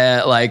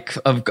 Like,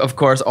 of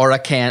course, Aura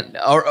can't.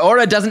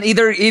 Aura doesn't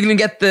even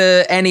get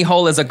the any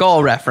hole is a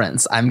goal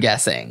reference, I'm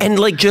guessing. And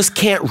like just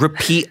can't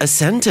repeat a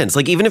sentence.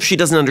 Like even if she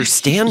doesn't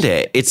understand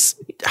it, it's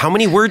how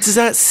many words is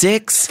that?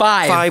 6?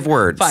 5. 5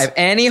 words. 5.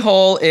 Any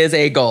hole is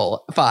a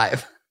goal.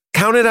 5.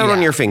 Count it out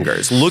on your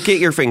fingers. Look at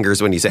your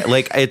fingers when you say it.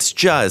 Like it's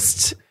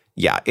just,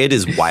 it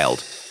is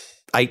wild.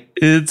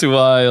 It's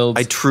wild.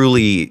 I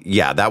truly,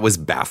 that was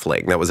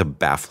baffling. That was a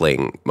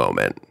baffling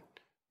moment.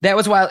 That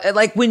was wild.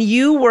 Like when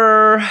you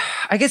were,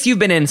 I guess you've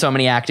been in so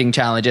many acting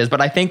challenges, but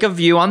I think of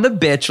you on The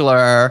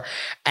Bachelor,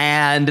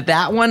 and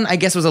that one, I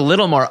guess, was a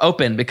little more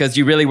open because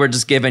you really were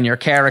just given your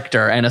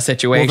character and a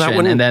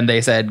situation, and then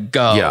they said,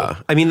 go. Yeah.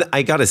 I mean,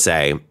 I gotta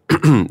say,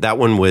 that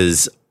one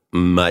was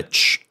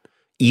much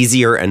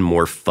easier and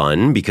more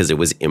fun because it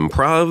was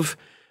improv.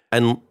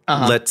 And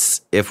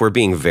if we're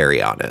being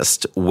very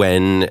honest,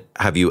 when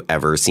have you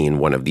ever seen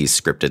one of these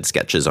scripted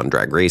sketches on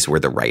Drag Race where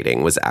the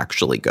writing was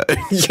actually good?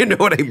 You know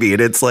what I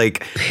mean? It's like,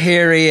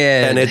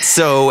 period. And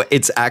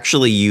it's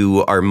actually,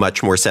 you are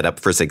much more set up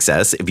for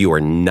success if you are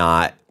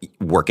not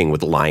working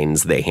with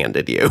lines they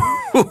handed you.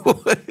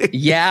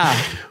 Yeah.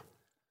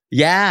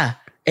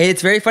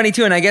 It's very funny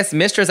too, and I guess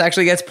Mistress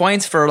actually gets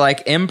points for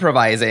like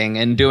improvising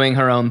and doing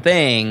her own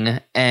thing,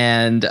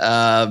 and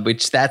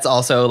which that's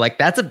also like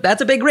that's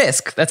a big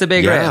risk. That's a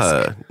big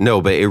risk.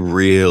 No, but it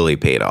really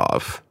paid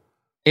off.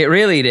 It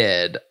really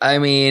did. I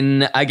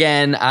mean,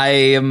 again,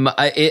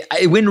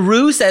 when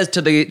Rue says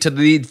to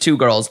the two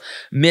girls,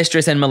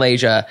 Mistress and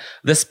Malaysia,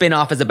 the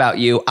spinoff is about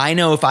you. I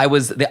know if I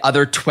was the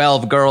other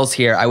 12 girls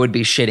here, I would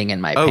be shitting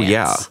in my pants. Oh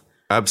yeah.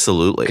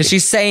 Absolutely. Because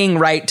she's saying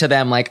right to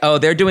them, like, oh,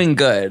 they're doing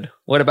good.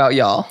 What about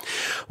y'all?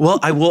 Well,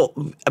 I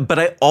will, but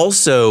I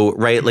also,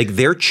 right, like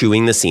they're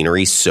chewing the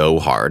scenery so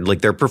hard.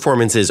 Like their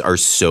performances are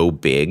so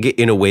big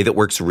in a way that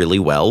works really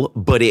well,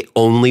 but it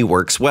only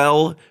works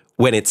well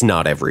when it's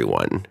not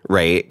everyone,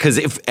 right? Because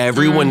if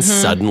everyone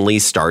suddenly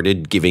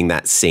started giving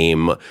that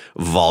same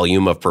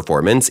volume of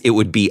performance, it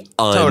would be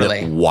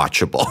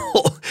unwatchable.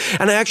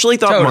 And I actually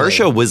thought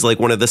Marsha was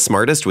like one of the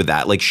smartest with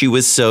that. Like she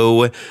was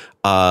so,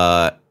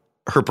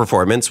 her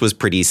performance was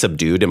pretty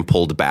subdued and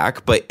pulled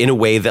back, but in a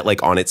way that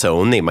like on its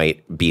own, they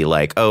might be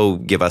like, oh,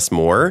 give us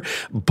more.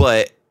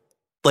 But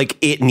like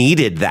it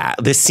needed that.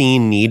 The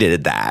scene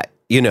needed that,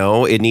 you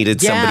know, it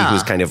needed somebody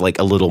who's kind of like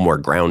a little more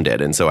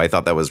grounded. And so I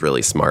thought that was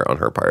really smart on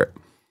her part.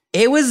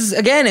 It was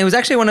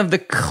actually one of the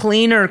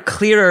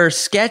clearer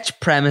sketch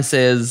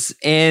premises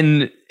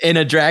in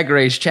a Drag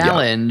Race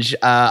challenge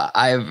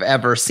I've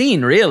ever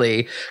seen,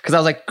 really. Because I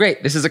was like,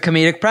 great, this is a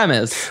comedic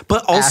premise.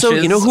 But also,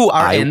 Ashes you know who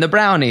are in the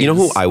brownies. You know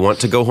who I want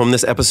to go home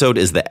this episode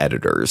is the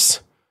editors.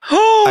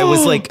 I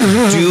was like,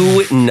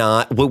 do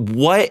not.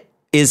 What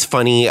is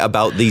funny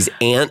about these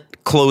ant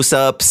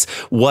close-ups?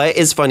 What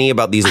is funny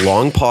about these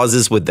long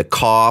pauses with the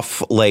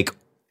cough? Like,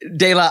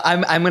 Dayla,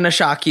 I'm going to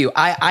shock you.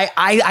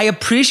 I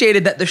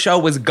appreciated that the show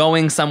was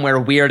going somewhere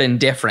weird and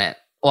different.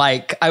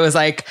 Like, I was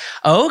like,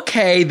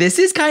 okay, this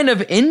is kind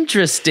of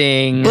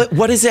interesting. But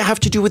what does it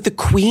have to do with the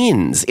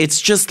queens? It's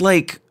just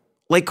like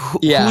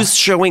who's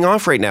showing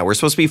off right now? We're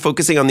supposed to be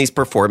focusing on these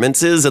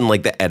performances, and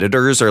like the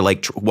editors are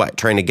like,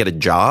 trying to get a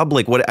job?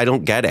 Like, what? I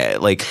don't get it.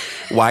 Like,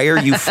 why are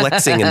you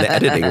flexing in the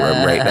editing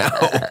room right now?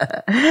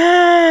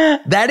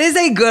 That is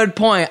a good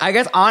point. I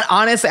guess,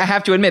 honestly, I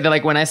have to admit that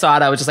like when I saw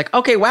it, I was just like,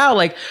 okay, wow,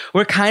 like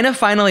we're kind of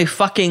finally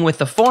fucking with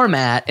the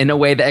format in a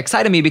way that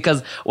excited me,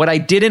 because what I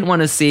didn't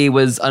want to see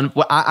was,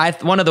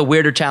 one of the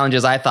weirder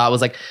challenges I thought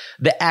was like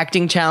the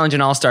acting challenge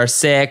in All-Star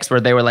 6, where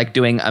they were like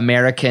doing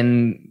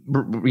American,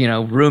 you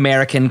know, Rue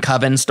American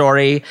Coven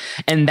story.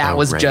 And that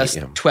was just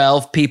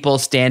 12 people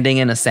standing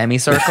in a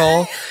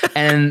semicircle.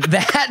 And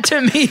that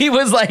to me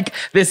was like,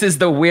 this is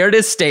the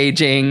weirdest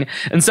staging.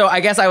 And so I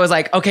guess I was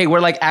like, okay,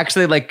 we're like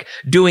actually like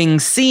doing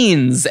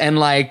scenes and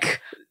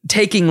like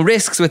taking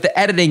risks with the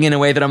editing in a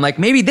way that I'm like,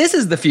 maybe this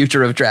is the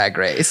future of Drag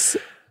Race.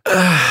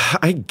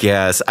 I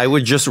guess I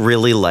would just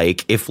really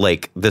like if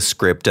like the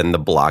script and the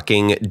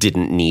blocking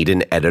didn't need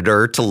an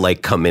editor to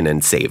like come in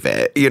and save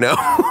it, you know?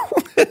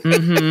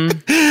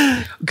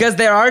 Because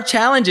there are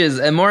challenges,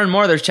 and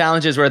more there's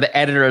challenges where the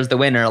editor is the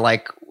winner.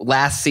 Like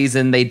last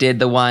season they did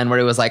the one where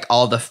it was like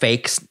all the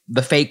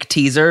fake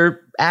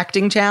teaser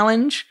acting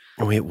challenge.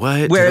 Wait,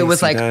 what? Where it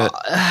was like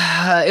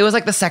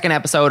the second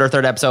episode or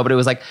third episode, but it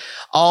was like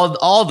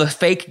all the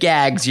fake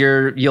gags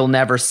you'll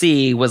never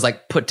see was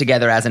like put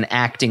together as an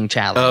acting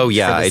challenge. Oh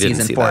yeah, for the I didn't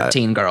season see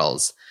 14 that.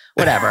 girls.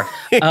 Whatever.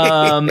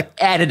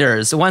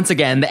 Editors. Once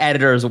again, the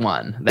editors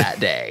won that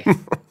day.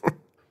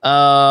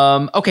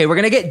 Okay, we're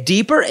gonna get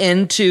deeper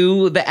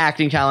into the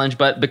acting challenge,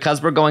 but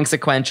because we're going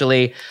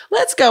sequentially,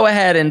 let's go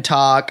ahead and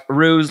talk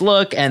Rue's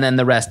look and then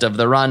the rest of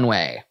the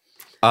runway.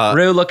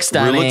 Rue looks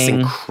stunning. Rue looks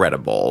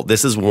incredible.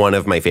 This is one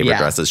of my favorite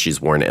dresses she's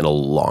worn in a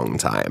long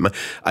time.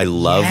 I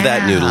love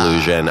that nude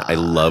illusion. I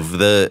love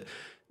the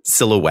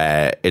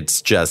silhouette.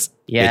 It's just,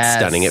 it's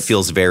stunning. It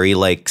feels very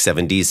like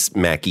 70s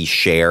Mackie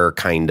Cher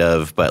kind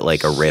of, but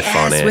like a riff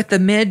on it. With the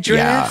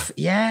midriff.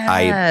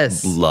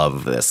 Yes. I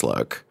love this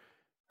look.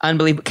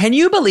 Unbelievable. Can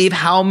you believe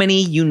how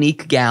many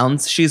unique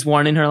gowns she's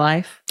worn in her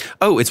life?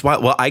 Oh, it's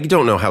wild. Well, I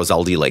don't know how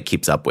Zaldi like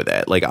keeps up with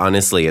it. Like,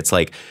 honestly, it's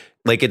like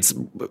it's,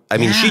 I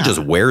mean, she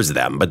just wears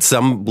them, but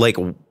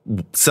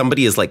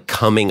somebody is like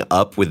coming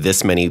up with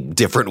this many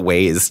different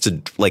ways to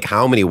like,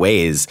 how many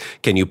ways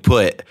can you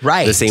put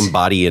the same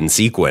body in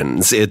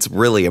sequins? It's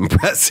really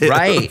impressive.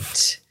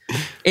 Right.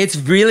 It's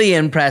really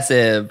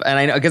impressive. And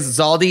I know because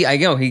Zaldi, I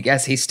know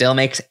he still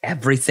makes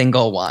every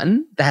single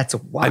one. That's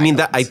wild. I mean,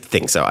 I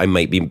think so. I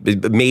might be,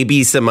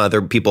 maybe some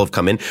other people have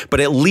come in,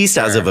 but at least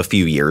as of a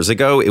few years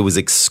ago, it was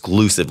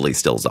exclusively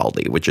still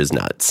Zaldi, which is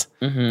nuts.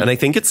 And I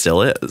think it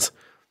still is.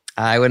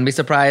 I wouldn't be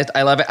surprised.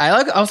 I love it.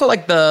 I also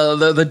like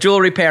the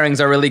jewelry pairings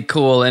are really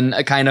cool and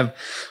a kind of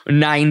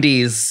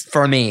 90s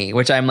for me,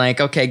 which I'm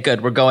like, okay,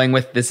 good. We're going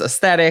with this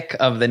aesthetic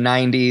of the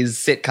 90s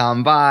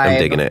sitcom vibe. I'm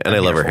digging it. And I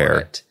love her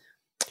hair.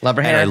 Love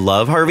her hair. And I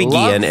love Harvey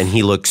Guillen, and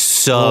he looks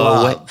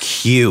so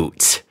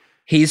cute.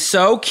 He's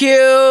so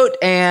cute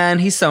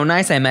and he's so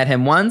nice. I met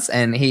him once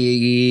and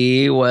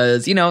he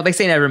was, they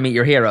say never meet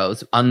your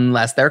heroes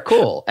unless they're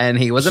cool. And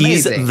he was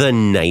amazing. He's the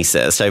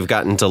nicest. I've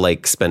gotten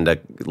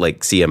to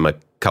see him a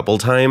couple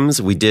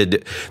times. We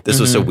did,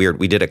 this was so weird.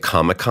 We did a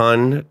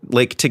Comic-Con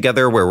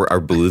together where our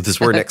booths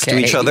were next to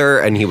each other.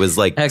 And he was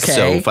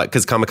so fun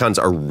because Comic-Cons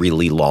are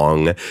really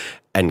long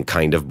and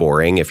kind of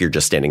boring if you're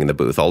just standing in the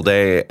booth all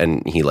day.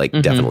 And he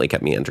definitely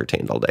kept me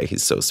entertained all day.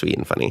 He's so sweet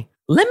and funny.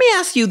 Let me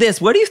ask you this.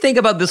 What do you think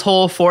about this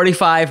whole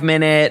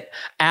 45-minute,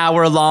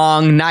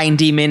 hour-long,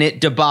 90-minute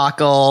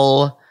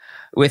debacle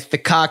with the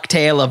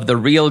cocktail of the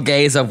real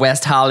gays of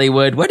West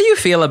Hollywood? What do you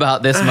feel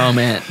about this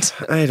moment?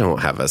 I don't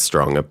have a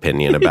strong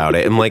opinion about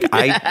it. I'm like,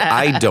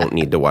 I don't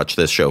need to watch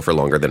this show for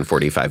longer than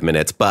 45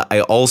 minutes. But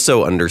I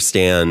also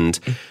understand...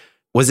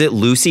 Was it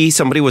Lucy?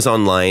 Somebody was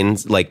online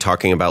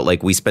talking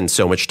about we spend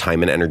so much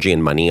time and energy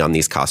and money on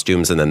these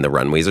costumes and then the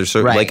runways are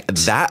so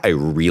that I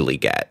really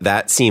get.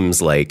 That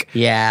seems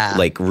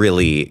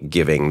really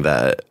giving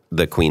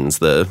the queens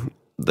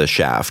the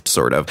shaft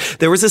sort of.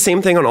 There was the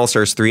same thing on All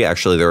Stars 3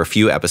 actually. There were a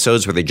few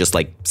episodes where they just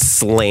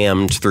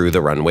slammed through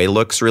the runway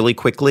looks really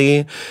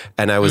quickly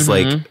and I was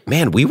like,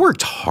 man, we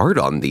worked hard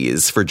on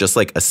these for just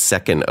a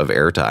second of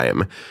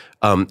airtime.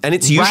 And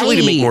it's usually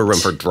to make more room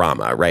for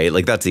drama, right?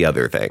 That's the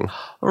other thing.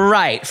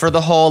 Right. For the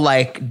whole,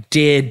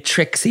 did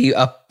Trixie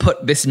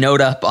put this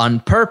note up on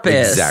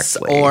purpose?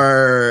 Exactly.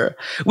 Or,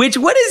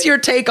 what is your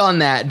take on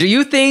that? Do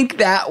you think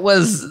that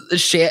was,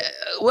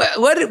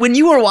 when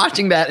you were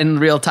watching that in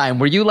real time,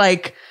 were you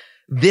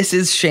this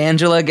is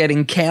Shangela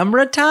getting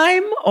camera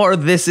time? Or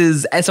this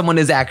is, someone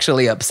is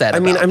actually upset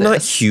about I'm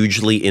not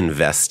hugely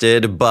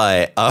invested,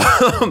 but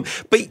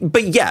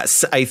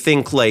yes, I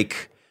think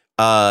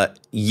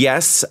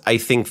yes, I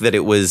think that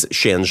it was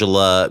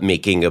Shangela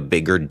making a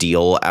bigger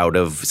deal out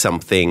of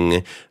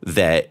something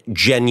that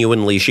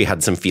genuinely she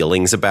had some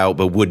feelings about,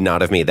 but would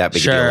not have made that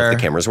big a deal if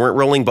the cameras weren't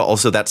rolling. But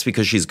also that's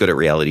because she's good at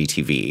reality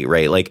TV,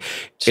 right?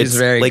 She's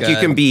very good. You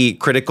can be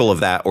critical of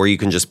that, or you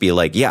can just be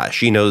yeah,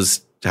 she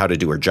knows how to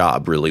do her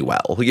job really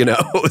well,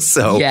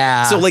 So,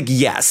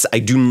 yes, I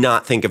do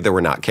not think if there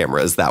were not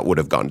cameras, that would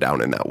have gone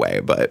down in that way,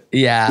 but.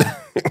 Yeah.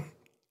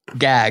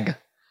 Gag.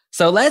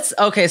 So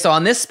so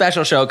on this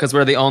special show, because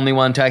we're the only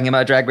one talking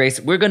about Drag Race,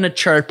 we're going to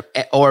chirp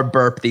or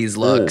burp these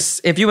looks.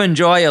 Ooh. If you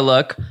enjoy a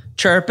look,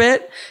 chirp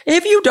it.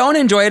 If you don't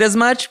enjoy it as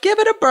much, give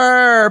it a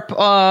burp.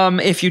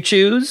 If you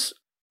choose.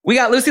 We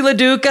got Lucy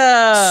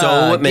LaDuca.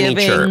 So many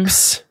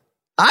chirps.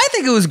 I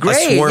think it was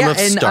great. A swarm of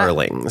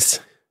starlings.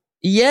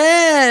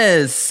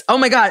 Yes. Oh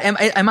my God.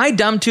 Am I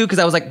dumb too?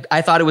 Because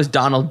I thought it was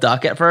Donald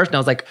Duck at first, and I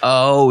was like,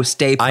 oh,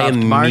 Stay Puft I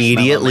Marshmallow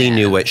immediately Man.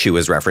 knew what she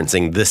was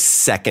referencing the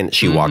second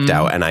she walked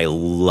out, and I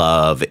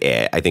love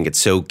it. I think it's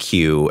so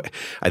cute.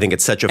 I think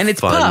it's such a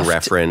it's fun puffed.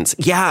 reference.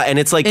 Yeah, and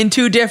it's like in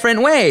two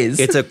different ways.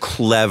 it's a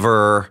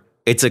clever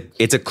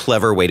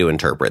way to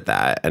interpret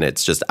that, and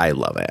it's just I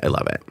love it. I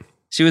love it.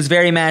 She was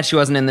very mad she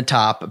wasn't in the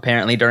top,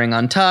 apparently, during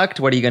Untucked.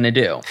 What are you going to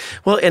do?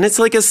 Well, and it's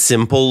like a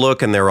simple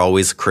look, and they're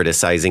always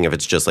criticizing if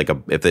it's just like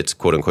if it's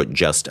quote unquote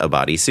just a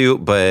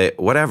bodysuit, but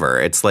whatever.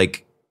 It's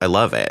like, I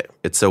love it.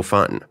 It's so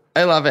fun.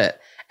 I love it.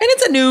 And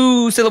it's a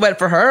new silhouette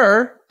for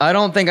her. I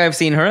don't think I've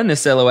seen her in this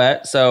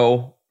silhouette,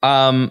 so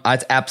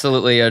it's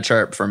absolutely a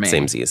chirp for me.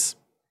 Samesies.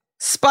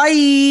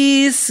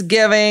 Spice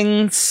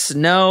giving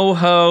snow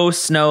ho,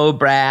 snow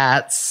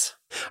brats.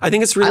 I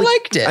think it's really. I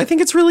liked it. I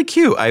think it's really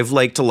cute. I've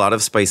liked a lot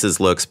of Spice's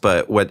looks,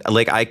 but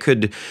honestly,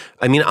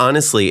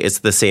 it's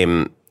the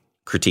same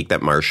critique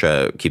that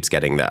Marsha keeps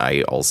getting that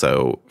I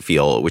also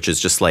feel, which is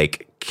just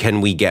like,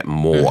 can we get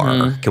more?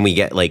 Mm-hmm. Can we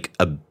get like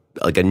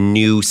a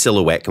new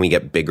silhouette? Can we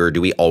get bigger?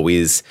 Do we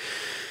always,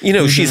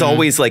 she's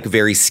always like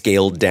very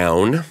scaled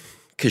down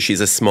because she's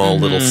a small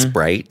little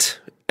sprite.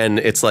 And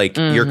it's like,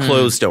 your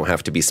clothes don't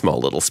have to be small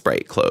little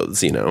sprite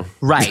clothes,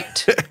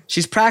 Right.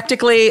 She's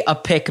practically a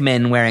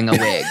Pikmin wearing a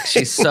wig.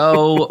 She's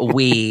so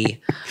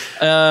wee.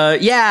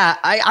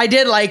 I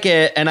did like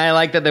it. And I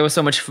like that there was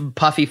so much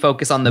puffy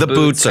focus on the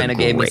boots. Kind of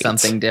gave me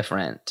something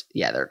different.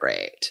 Yeah, they're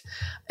great.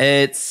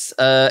 It's,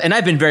 and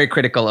I've been very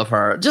critical of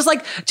her. Just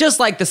like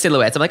the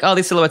silhouettes. I'm like, oh,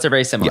 these silhouettes are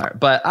very similar. Yeah.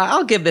 But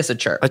I'll give this a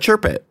chirp. A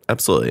chirp it.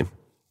 Absolutely.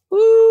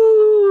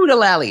 Ooh, the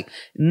lally.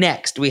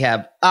 Next, we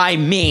have,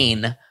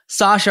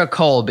 Sasha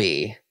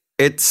Colby.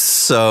 It's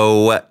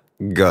so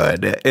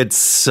good. It's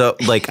so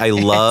like I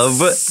love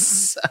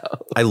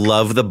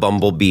the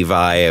Bumblebee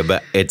vibe.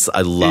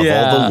 I love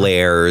all the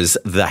layers.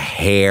 The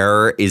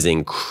hair is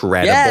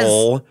incredible.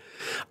 Yes.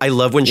 I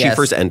love when she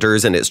first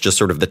enters and it's just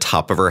sort of the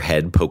top of her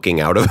head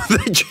poking out of the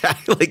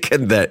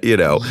jacket,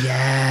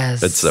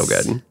 Yes. It's so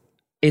good.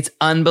 It's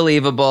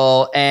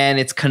unbelievable, and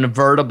it's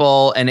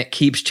convertible, and it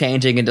keeps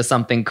changing into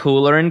something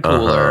cooler and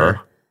cooler.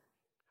 Uh-huh.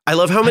 I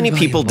love how many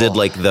people did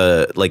like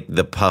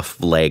the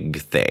puff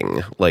leg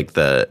thing, like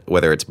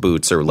whether it's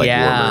boots or leg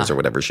warmers or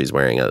whatever she's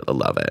wearing. I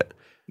love it.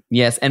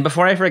 Yes, and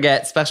before I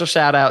forget, special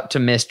shout out to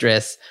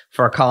Mistress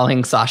for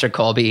calling Sasha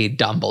Colby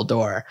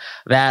Dumbledore.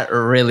 That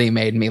really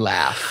made me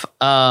laugh.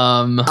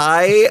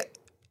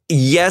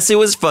 Yes, it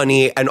was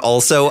funny, and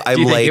also I'm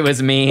Do you think it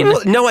was mean?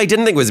 Well, no, I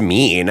didn't think it was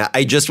mean.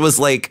 I just was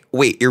like,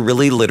 wait, you're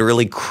really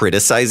literally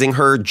criticizing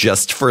her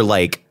just for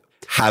like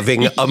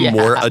having a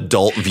more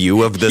adult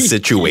view of the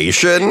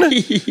situation.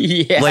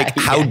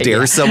 How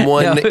dare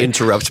someone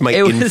interrupt my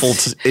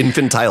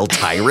infantile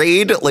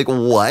tirade? Like,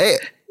 what?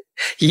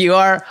 You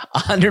are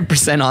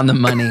 100% on the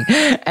money.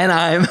 And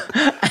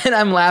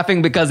I'm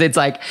laughing because it's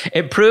like,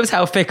 it proves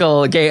how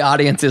fickle gay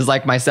audiences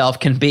like myself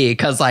can be.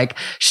 Cause like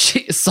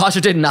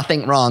Sasha did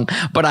nothing wrong,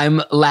 but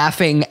I'm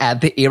laughing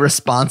at the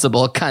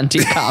irresponsible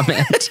cunty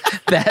comment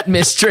that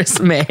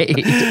Mistress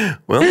made.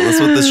 Well, that's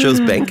what this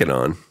show's banking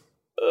on.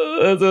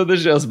 That's what the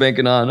show's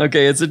banking on.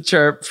 Okay, it's a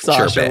chirp.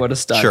 Sasha, what a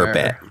stunner. Chirp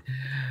it.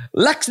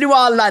 Lux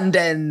Noir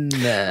London.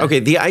 Okay,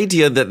 the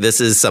idea that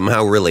this is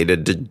somehow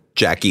related to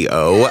Jackie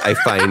O, I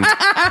find,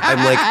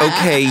 I'm like,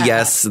 okay,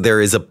 yes, there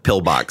is a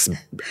pillbox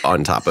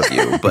on top of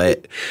you,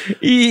 but...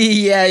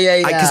 Yeah.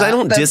 Because I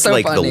don't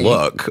dislike the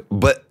look,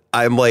 but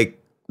I'm like,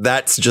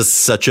 that's just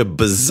such a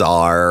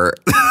bizarre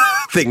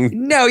thing.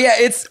 No, yeah,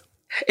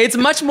 it's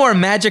much more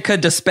Magica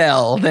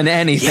Dispel than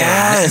anything,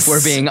 if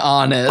we're being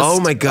honest. Oh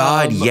my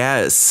God,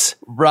 yes.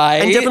 Right?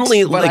 And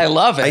definitely, but I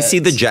love it. I see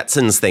the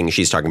Jetsons thing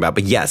she's talking about,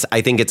 but yes,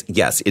 I think it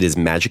is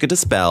Magica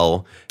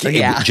Dispel,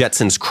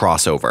 Jetsons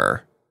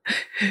crossover.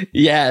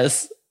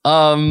 Yes.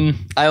 I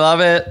love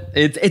it.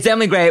 It's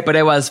definitely great, but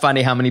it was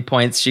funny how many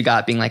points she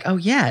got being like, oh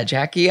yeah,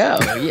 Jackie O.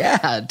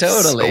 Yeah,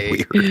 totally.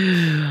 So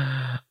weird.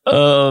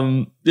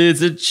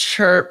 It's a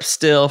chirp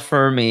still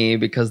for me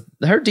because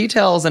her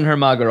details and her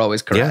mug are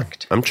always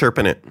correct. Yeah, I'm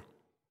chirping it.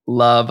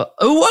 Love.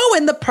 Oh,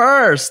 and the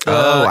purse.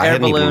 The air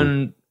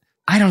balloon.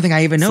 I don't think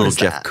I even noticed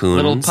that. Jeff Koons.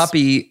 Little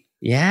puppy.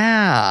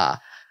 Yeah.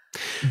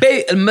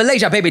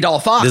 Malaysia Baby Doll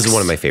Fox. This is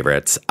one of my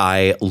favorites.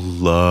 I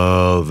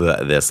love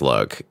this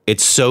look.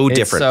 It's so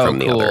different from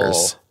the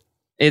others.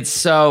 It's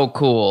so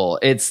cool.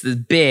 It's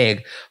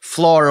big,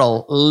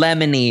 floral,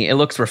 lemony. It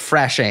looks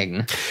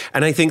refreshing.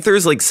 And I think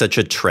there's like such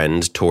a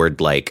trend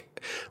toward like,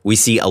 we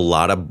see a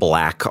lot of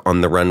black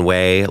on the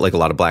runway, like a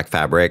lot of black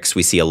fabrics.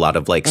 We see a lot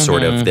of like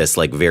sort of this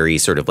like very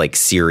sort of like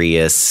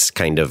serious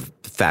kind of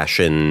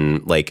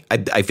fashion. Like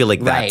I feel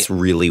like that's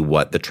really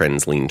what the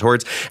trends lean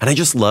towards. And I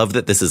just love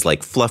that this is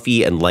like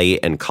fluffy and light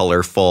and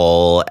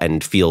colorful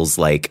and feels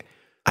like,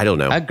 I don't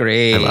know.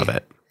 Agree. I love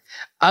it.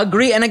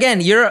 Agree. And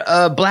again, your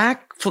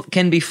black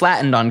can be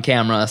flattened on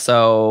camera.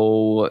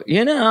 So,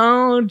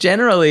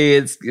 generally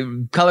it's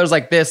colors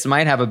like this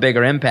might have a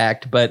bigger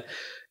impact, but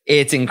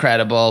it's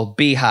incredible.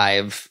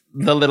 Beehive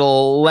the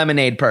little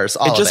lemonade purse.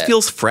 All it just of it.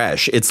 feels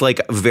fresh. It's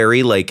like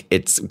very like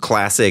it's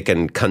classic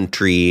and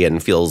country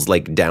and feels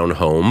like down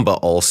home, but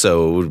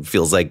also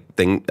feels like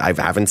I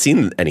haven't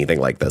seen anything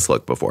like this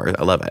look before.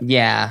 I love it.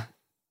 Yeah,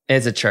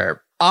 it's a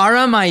chirp.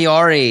 Ara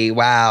Mayori,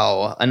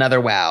 wow,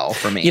 another wow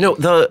for me. You know,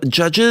 the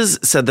judges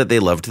said that they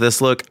loved this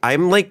look.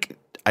 I'm like,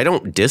 I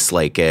don't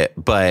dislike it,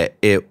 but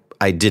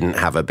I didn't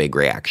have a big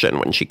reaction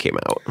when she came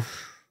out.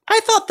 I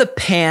thought the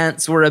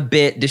pants were a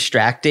bit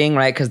distracting,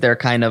 right? Because they're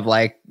kind of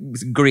like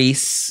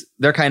grease.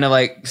 They're kind of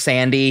like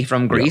Sandy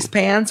from Grease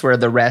pants, where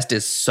the rest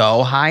is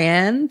so high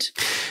end.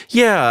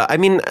 Yeah, I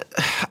mean,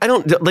 I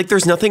don't like.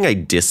 There's nothing I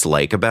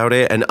dislike about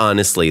it, and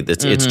honestly,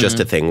 it's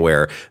just a thing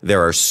where there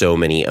are so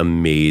many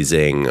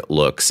amazing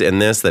looks in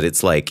this that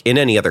it's like in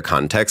any other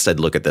context, I'd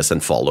look at this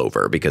and fall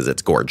over because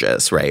it's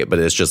gorgeous, right? But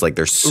it's just like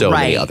there's so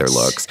many other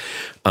looks.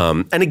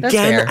 And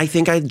again, I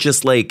think I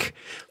just like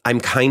I'm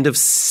kind of.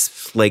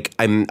 Like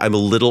I'm a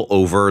little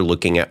over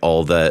looking at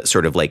all the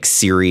sort of like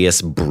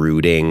serious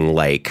brooding,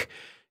 like,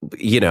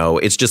 you know,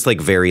 it's just like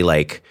very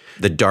like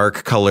the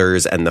dark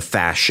colors and the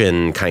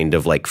fashion kind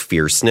of like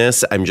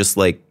fierceness. I'm just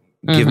like,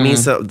 give me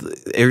some.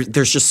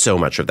 There's just so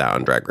much of that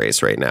on Drag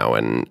Race right now,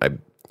 and I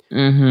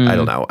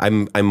don't know.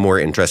 I'm more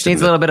interested.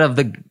 Needs a little bit of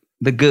the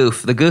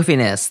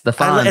goofiness, the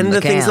fun, and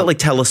the things camp. that like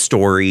tell a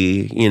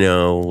story. You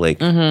know, like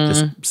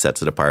just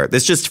sets it apart.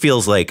 This just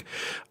feels like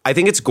I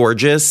think it's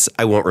gorgeous.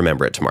 I won't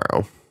remember it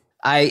tomorrow.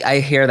 I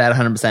hear that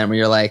 100% where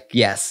you're like,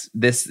 yes,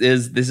 this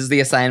is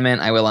the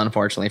assignment. I will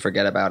unfortunately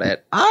forget about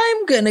it.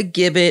 I'm going to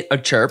give it a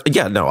chirp.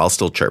 Yeah, no, I'll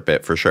still chirp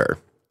it for sure.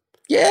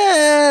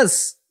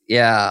 Yes.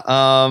 Yeah.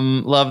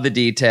 Love the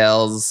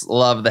details.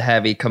 Love the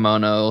heavy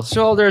kimono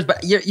shoulders.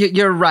 But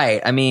you're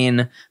right. I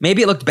mean,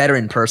 maybe it looked better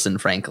in person,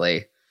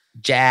 frankly.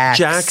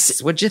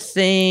 Jax, what'd you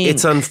think?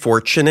 It's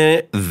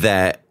unfortunate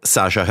that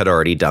Sasha had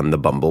already done the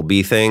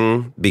Bumblebee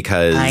thing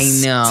because I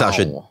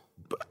know.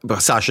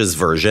 Sasha's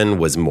version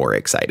was more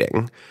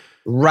exciting.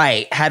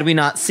 Right. Had we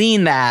not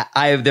seen that,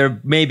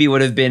 there maybe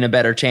would have been a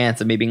better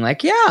chance of me being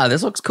like, yeah,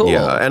 this looks cool.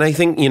 Yeah. And I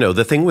think, you know,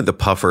 the thing with the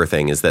puffer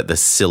thing is that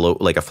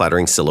like a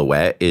flattering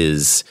silhouette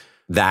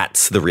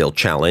that's the real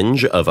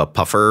challenge of a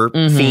puffer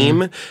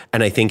theme.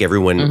 And I think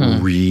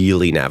everyone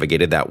really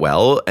navigated that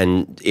well.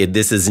 And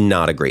this is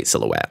not a great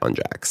silhouette on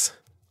Jax.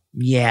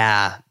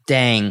 Yeah.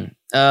 Dang.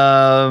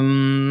 God,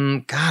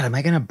 am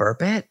I going to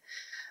burp it?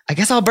 I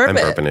guess I'll burp I'm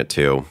it. burping it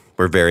too.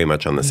 We're very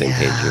much on the same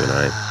page, you and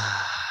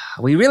I.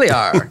 We really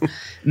are.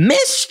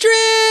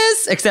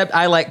 Mistress! Except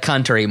I like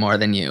country more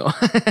than you.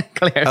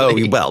 Clearly.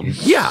 Oh, well,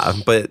 yeah,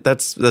 but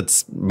that's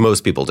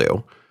most people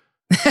do.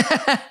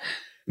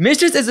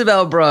 Mistress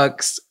Isabel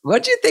Brooks,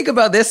 what do you think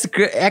about this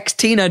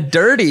ex-Tina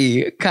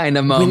dirty kind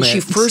of moment? When she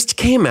first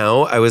came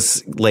out, I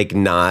was like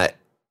not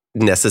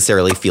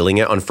necessarily feeling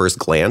it on first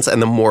glance.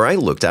 And the more I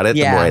looked at it,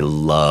 the more I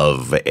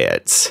love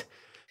it.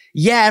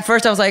 Yeah, at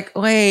first I was like,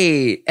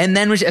 wait. And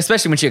then,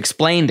 especially when she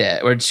explained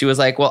it, where she was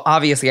like, well,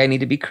 obviously I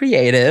need to be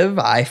creative.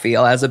 I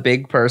feel as a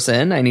big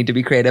person, I need to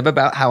be creative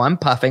about how I'm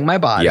puffing my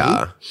body.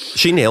 Yeah,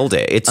 she nailed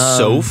it. It's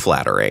so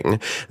flattering.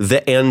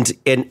 And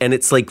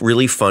it's like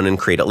really fun and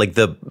creative. Like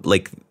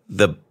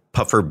the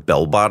puffer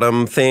bell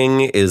bottom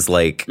thing is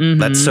like,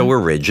 that's so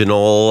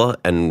original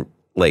and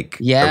like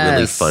a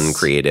really fun,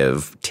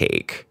 creative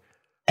take.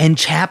 And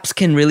chaps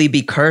can really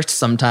be cursed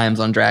sometimes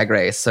on Drag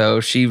Race. So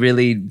she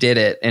really did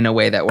it in a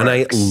way that works. And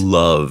I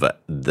love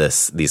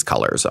these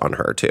colors on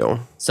her too.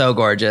 So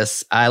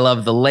gorgeous. I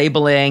love the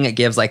labeling. It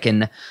gives like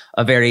a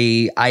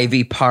very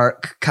Ivy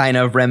Park kind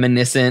of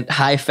reminiscent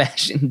high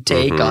fashion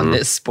take on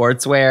this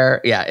sportswear.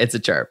 Yeah, it's a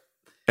chirp.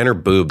 And her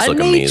boobs look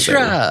amazing.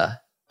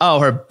 Oh,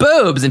 her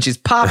boobs, and she's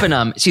popping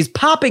them. She's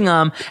popping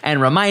them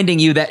and reminding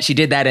you that she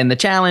did that in the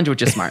challenge,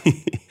 which is smart.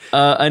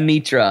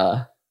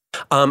 Anitra.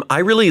 I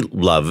really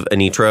love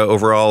Anitra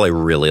overall. I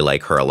really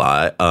like her a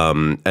lot.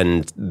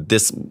 And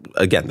this,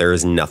 again, there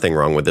is nothing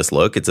wrong with this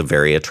look. It's a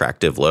very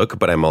attractive look,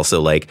 but I'm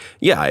also like,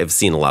 yeah, I've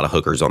seen a lot of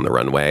hookers on the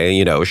runway.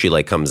 You know, she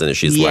like comes in and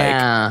she's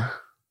like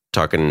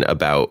talking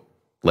about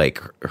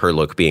like her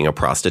look being a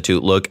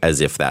prostitute look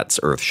as if that's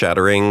earth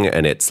shattering.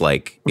 And it's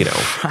like, you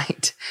know,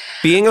 right.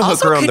 Being a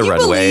hooker on the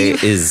runway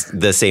is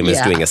the same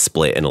as doing a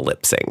split in a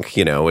lip sync.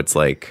 You know, it's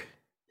like.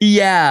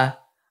 Yeah.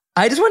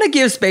 I just want to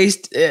give space.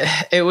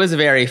 It was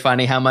very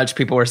funny how much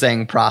people were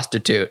saying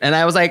prostitute. And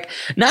I was like,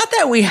 not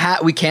that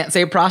we can't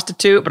say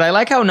prostitute, but I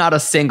like how not a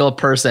single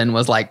person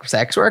was like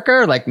sex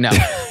worker. Like, no,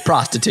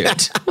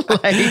 prostitute.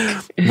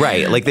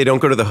 Right. Like they don't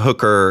go to the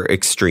hooker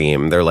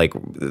extreme. They're like,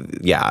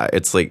 yeah,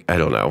 it's like, I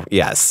don't know.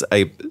 Yes.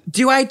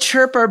 Do I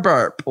chirp or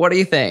burp? What do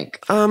you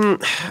think?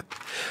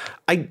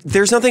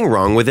 There's nothing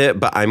wrong with it,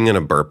 but I'm going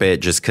to burp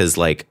it just because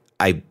like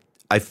I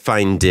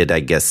find it,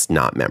 I guess,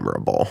 not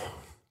memorable.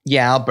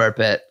 Yeah, I'll burp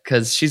it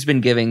because she's been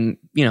giving,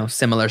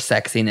 similar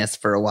sexiness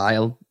for a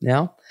while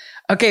now.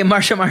 Okay,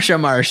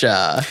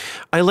 Marsha.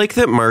 I like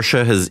that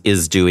Marsha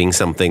is doing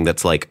something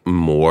that's like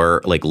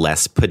more, like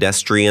less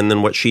pedestrian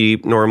than what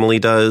she normally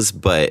does,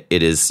 but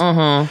it is,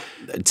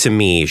 to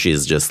me,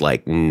 she's just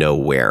like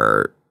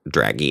nowhere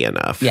draggy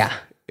enough. Yeah.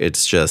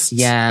 It's just,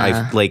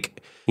 yeah.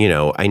 you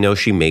know, I know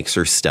she makes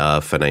her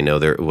stuff and I know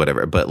there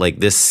whatever, but like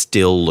this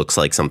still looks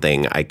like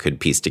something I could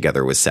piece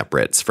together with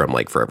separates from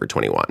like Forever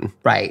 21.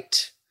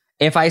 Right.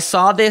 If I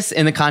saw this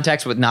in the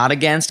context with not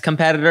against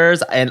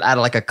competitors and at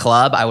like a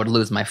club, I would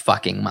lose my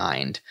fucking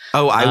mind.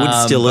 Oh, I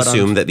would still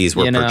assume that these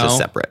were purchased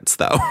separates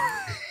though.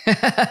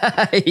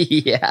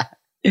 Yeah.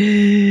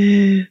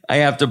 I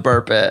have to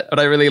burp it, but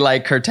I really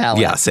like her talent.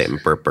 Yeah, same.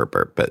 Burp,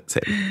 but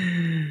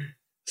same.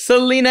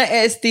 Selena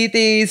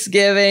Estitis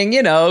giving,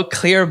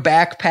 clear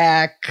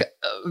backpack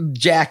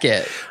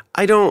jacket.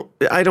 I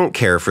don't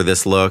care for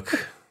this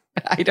look.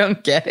 I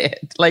don't get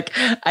it. Like,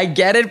 I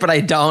get it, but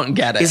I don't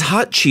get it. Is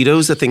Hot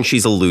Cheetos a thing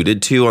she's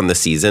alluded to on the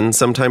season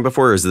sometime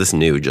before, or is this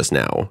new just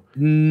now?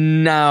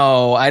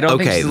 No, I don't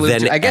think she's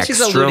alluded to. I guess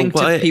she's alluding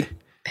to people.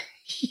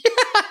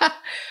 Yeah.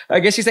 I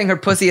guess she's saying her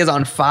pussy is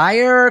on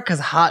fire because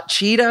Hot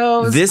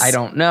Cheetos. I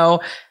don't know.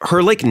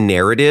 Her like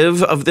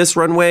narrative of this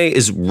runway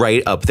is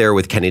right up there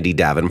with Kennedy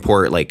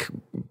Davenport, like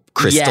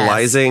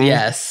crystallizing.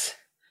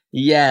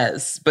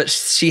 Yes, but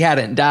she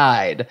hadn't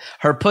died.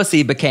 Her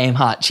pussy became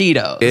Hot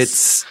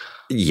Cheetos.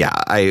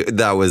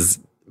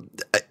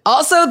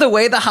 Also, the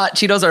way the Hot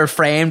Cheetos are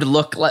framed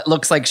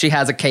looks like she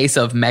has a case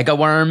of mega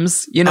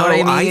worms. You know what I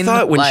mean? I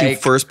thought when she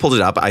first pulled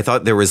it up, I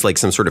thought there was like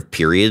some sort of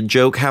period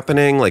joke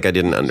happening. Like I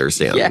didn't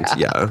understand.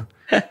 Yeah.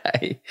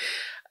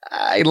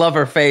 I love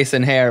her face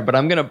and hair, but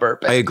I'm going to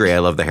burp it. I agree. I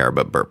love the hair,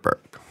 but burp.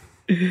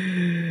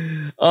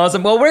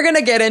 Awesome. Well, we're going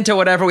to get into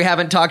whatever we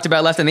haven't talked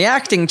about left in the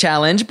acting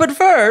challenge. But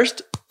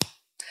first,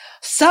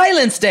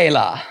 silence,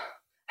 Dayla.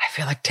 I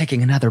feel like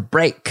taking another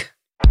break.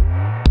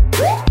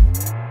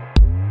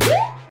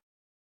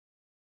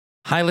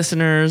 Hi,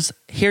 listeners.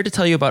 Here to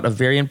tell you about a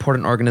very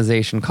important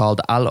organization called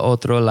Al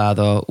Otro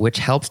Lado, which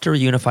helps to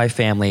reunify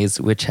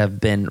families which have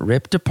been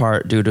ripped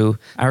apart due to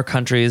our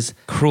country's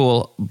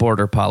cruel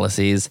border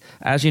policies.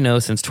 As you know,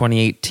 since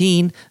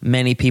 2018,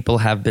 many people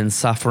have been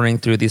suffering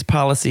through these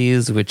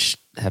policies, which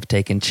have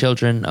taken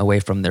children away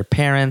from their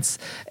parents.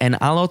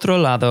 And Al Otro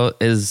Lado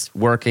is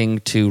working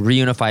to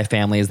reunify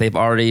families. They've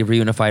already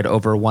reunified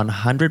over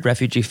 100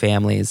 refugee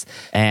families,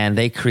 and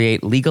they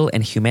create legal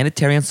and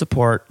humanitarian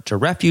support to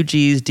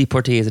refugees,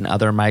 deportees, and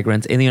other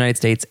migrants in the United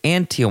States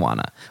and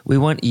Tijuana. We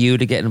want you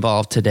to get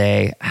involved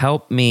today.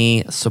 Help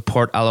me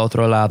support Al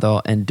Otro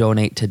Lado and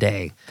donate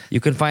today.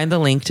 You can find the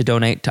link to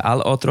donate to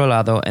Al Otro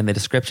Lado in the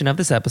description of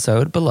this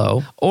episode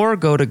below, or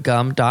go to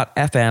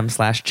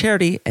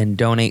gum.fm/charity and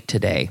donate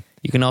today.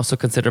 You can also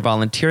consider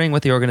volunteering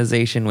with the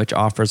organization, which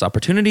offers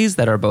opportunities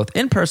that are both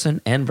in person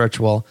and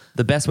virtual.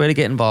 The best way to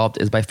get involved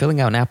is by filling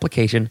out an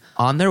application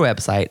on their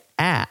website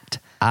at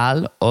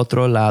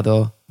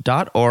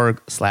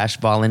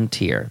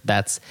alotrolado.org/volunteer.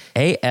 That's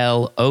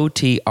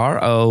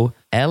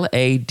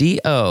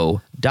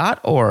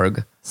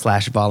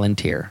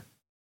ALOTROLADO.org/volunteer.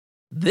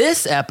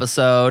 This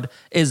episode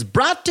is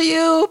brought to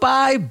you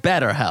by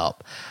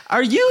BetterHelp.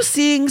 Are you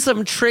seeing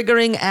some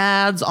triggering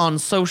ads on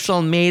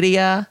social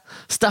media?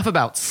 Stuff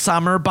about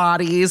summer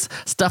bodies,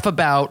 stuff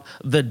about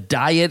the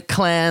diet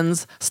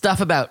cleanse,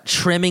 stuff about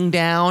trimming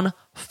down.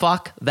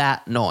 Fuck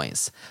that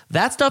noise.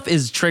 That stuff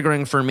is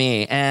triggering for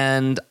me,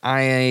 and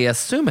I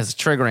assume it's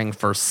triggering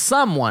for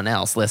someone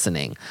else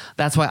listening.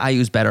 That's why I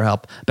use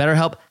BetterHelp.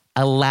 BetterHelp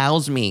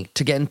allows me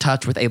to get in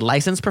touch with a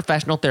licensed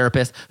professional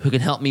therapist who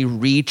can help me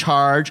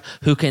recharge,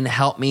 who can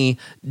help me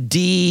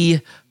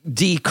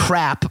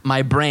decrap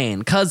my brain,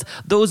 because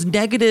those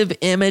negative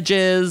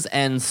images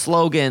and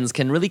slogans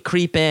can really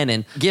creep in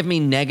and give me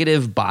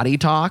negative body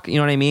talk. You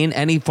know what I mean?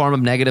 Any form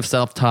of negative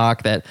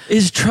self-talk that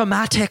is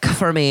traumatic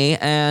for me.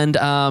 And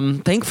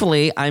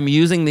thankfully, I'm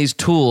using these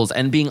tools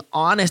and being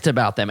honest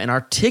about them and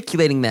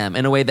articulating them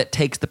in a way that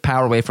takes the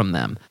power away from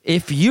them.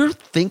 If you're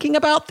thinking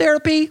about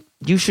therapy,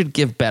 you should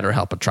give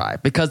BetterHelp a try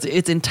because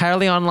it's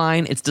entirely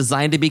online. It's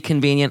designed to be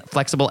convenient,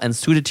 flexible, and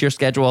suited to your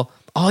schedule.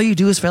 All you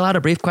do is fill out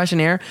a brief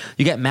questionnaire.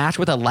 You get matched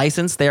with a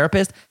licensed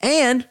therapist,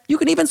 and you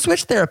can even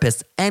switch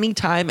therapists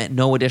anytime at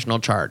no additional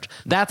charge.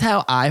 That's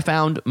how I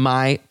found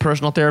my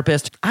personal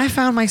therapist. I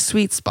found my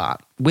sweet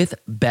spot with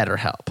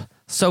BetterHelp.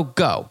 So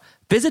go.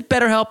 Visit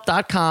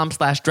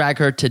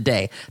BetterHelp.com/dragher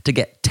today to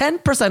get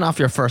 10% off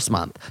your first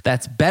month.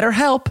 That's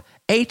BetterHelp,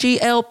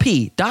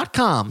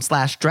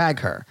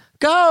 HELP.com/dragher.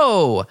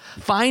 Go!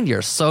 Find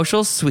your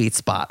social sweet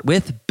spot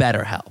with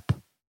BetterHelp.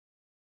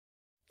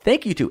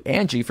 Thank you to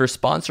Angie for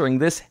sponsoring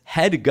this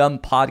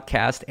HeadGum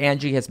podcast.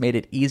 Angie has made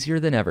it easier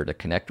than ever to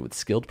connect with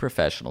skilled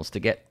professionals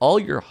to get all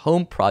your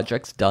home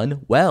projects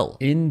done well.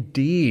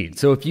 Indeed.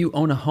 So if you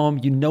own a home,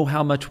 you know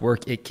how much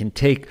work it can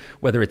take,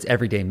 whether it's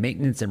everyday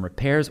maintenance and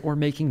repairs or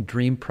making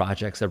dream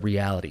projects a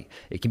reality.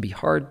 It can be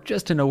hard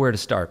just to know where to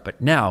start,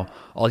 but now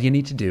all you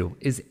need to do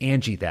is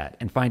Angie that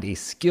and find a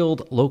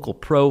skilled local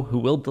pro who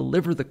will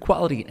deliver the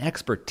quality and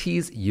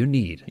expertise you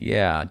need.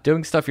 Yeah,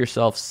 doing stuff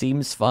yourself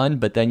seems fun,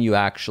 but then you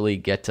actually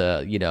get get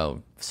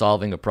to,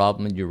 solving a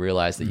problem and you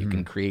realize that you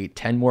can create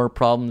 10 more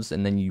problems,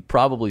 and then you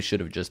probably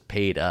should have just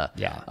paid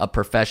a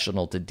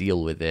professional to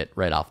deal with it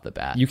right off the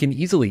bat. You can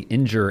easily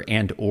injure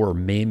and or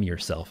maim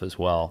yourself as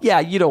well. Yeah,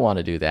 you don't want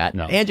to do that.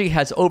 No. Angie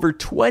has over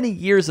 20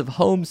 years of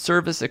home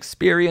service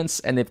experience,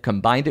 and they've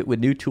combined it with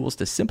new tools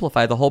to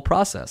simplify the whole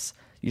process.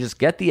 You just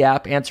get the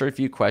app, answer a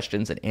few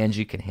questions, and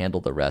Angie can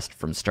handle the rest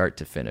from start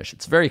to finish.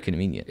 It's very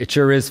convenient. It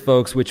sure is,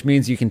 folks, which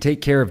means you can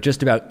take care of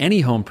just about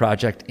any home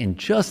project in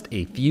just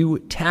a few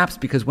taps,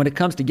 because when it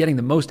comes to getting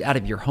the most out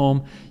of your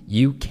home,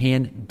 you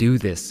can do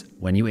this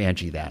when you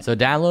Angie that. So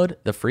download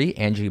the free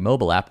Angie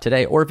mobile app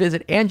today or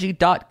visit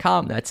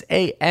Angie.com. That's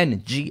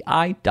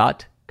ANGI.com.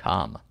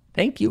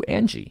 Thank you,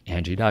 Angie.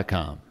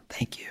 Angie.com.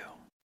 Thank you.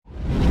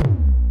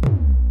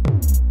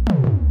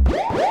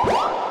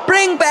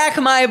 Bring back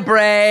my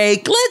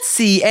break. Let's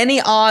see any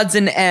odds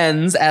and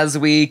ends as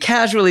we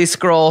casually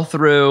scroll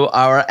through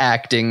our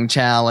acting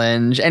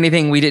challenge.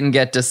 Anything we didn't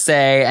get to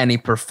say, any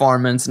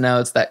performance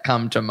notes that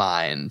come to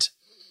mind?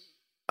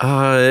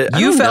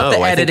 You felt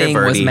the editing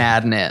was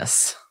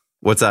madness.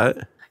 What's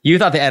that? You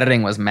thought the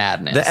editing was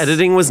madness. The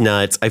editing was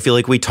nuts. I feel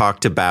like we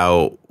talked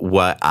about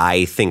what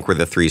I think were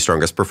the three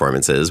strongest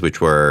performances,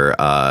 which were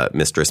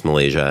Mistress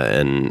Malaysia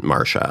and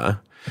Marsha.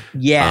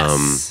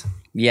 Yes.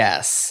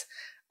 Yes.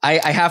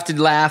 I have to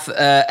laugh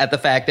at the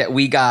fact that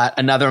we got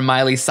another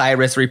Miley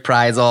Cyrus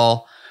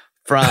reprisal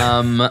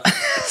from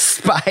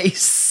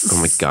Spice. Oh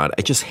my God.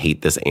 I just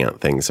hate this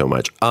ant thing so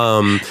much.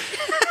 And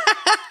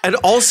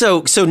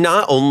also, so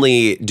not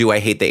only do I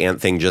hate the ant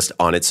thing just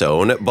on its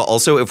own, but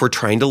also if we're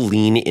trying to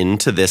lean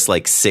into this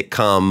like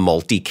sitcom,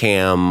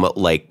 multicam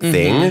like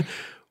thing,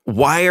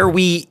 why are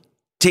we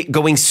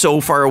going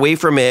so far away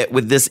from it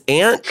with this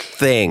ant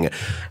thing?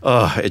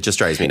 Oh, it just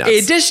drives me nuts.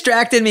 It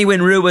distracted me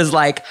when Rue was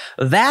like,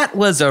 that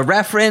was a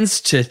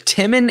reference to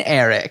Tim and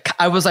Eric.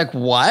 I was like,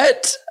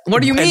 what?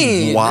 What do you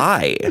mean? And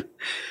why?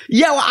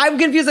 Yeah, well, I'm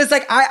confused. It's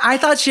like, I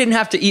thought she didn't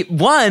have to eat.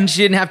 One,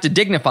 she didn't have to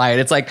dignify it.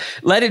 It's like,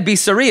 let it be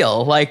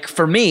surreal. Like,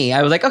 for me,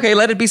 I was like, okay,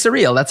 let it be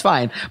surreal. That's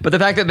fine. But the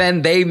fact that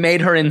then they made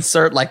her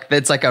insert, like,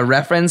 it's like a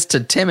reference to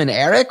Tim and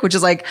Eric, which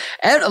is like,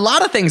 a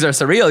lot of things are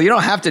surreal. You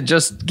don't have to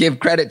just give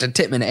credit to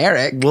Tim and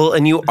Eric. Well,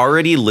 and you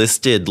already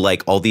listed,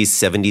 like, all these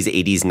 70s,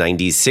 80s,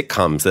 90s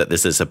sitcoms that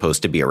this is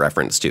supposed to be a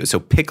reference to. So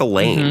pick a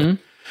lane.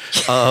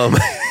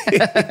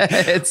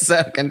 It's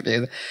so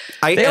confusing.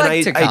 They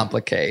like to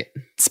complicate.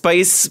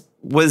 Spice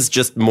was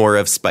just more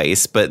of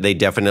Spice, but they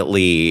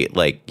definitely,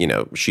 like,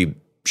 she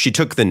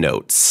took the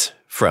notes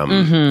from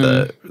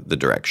the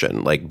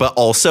direction. Like, but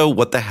also,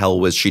 what the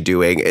hell was she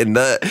doing it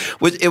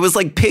was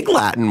like Pig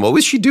Latin. What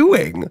was she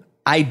doing?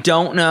 I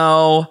don't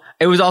know.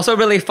 It was also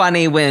really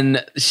funny when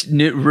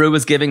Rue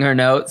was giving her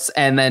notes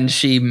and then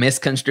she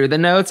misconstrued the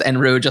notes and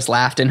Rue just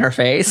laughed in her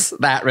face.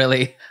 That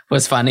really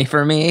was funny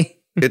for me.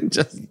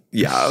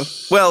 Yeah.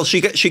 Well,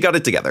 she got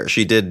it together.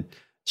 She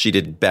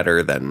did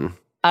better than.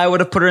 I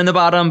would have put her in the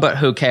bottom, but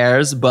who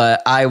cares?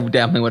 But I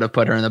definitely would have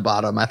put her in the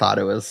bottom. I thought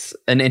it was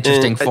an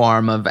interesting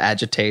form of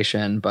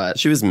agitation, but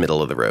she was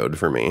middle of the road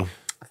for me.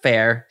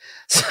 Fair.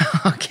 So,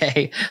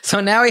 okay. So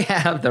now we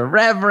have the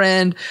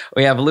Reverend.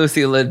 We have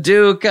Lucy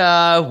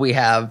LaDuca. We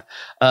have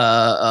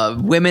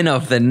Women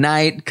of the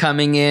Night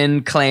coming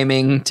in,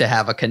 claiming to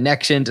have a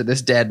connection to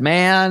this dead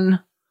man.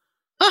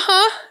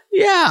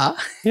 Yeah.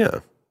 Yeah.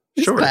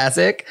 Sure.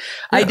 Classic.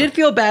 Yeah. I did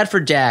feel bad for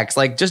Jax.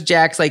 Like, just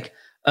Jax, like,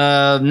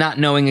 not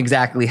knowing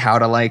exactly how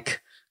to,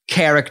 like,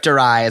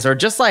 characterize or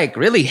just, like,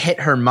 really hit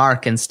her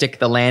mark and stick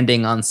the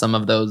landing on some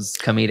of those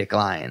comedic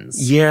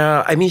lines.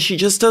 Yeah. I mean, she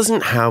just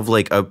doesn't have,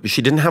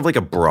 she didn't have, like,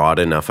 a broad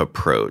enough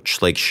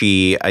approach. Like,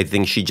 I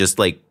think she just,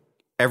 like,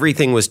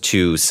 everything was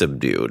too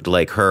subdued.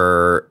 Like,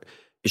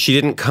 she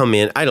didn't come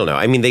in. I don't know.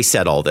 I mean, they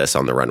said all this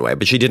on the runway,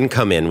 but she didn't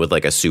come in with,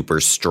 like, a super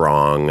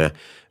strong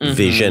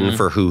vision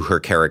for who her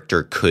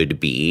character could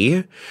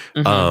be.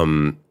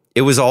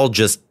 It was all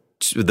just,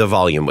 the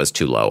volume was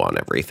too low on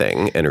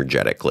everything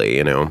energetically,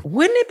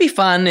 Wouldn't it be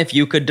fun if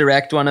you could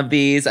direct one of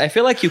these? I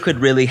feel like you could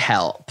really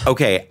help.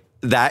 Okay.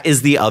 That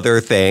is the other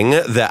thing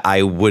that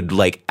I would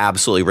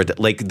absolutely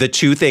the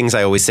two things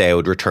I always say I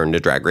would return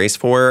to Drag Race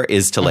for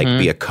is to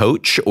be a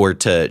coach or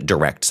to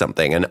direct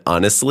something. And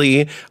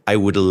honestly, I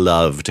would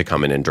love to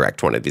come in and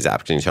direct one of these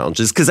acting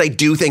challenges because I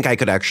do think I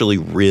could actually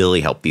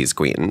really help these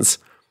queens.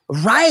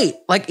 Right.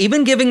 Like,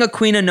 even giving a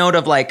queen a note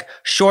of, like,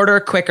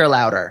 shorter, quicker,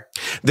 louder.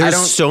 There's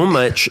so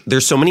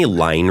many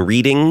line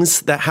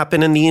readings that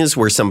happen in these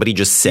where somebody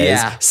just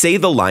says, say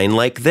the line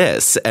like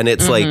this. And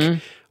it's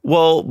like,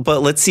 well,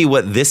 but let's see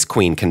what this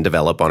queen can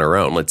develop on her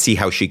own. Let's see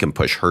how she can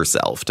push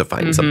herself to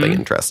find something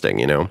interesting,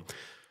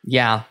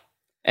 Yeah.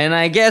 And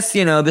I guess,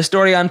 the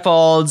story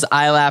unfolds.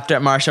 I laughed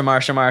at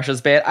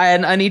Marsha's bit.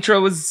 And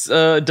Anitra was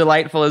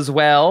delightful as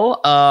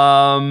well.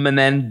 And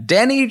then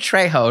Denny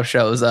Trejo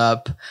shows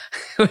up,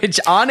 which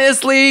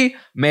honestly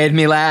made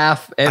me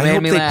laugh. I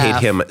hope they paid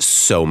him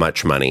so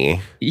much money.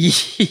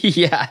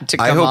 Yeah, to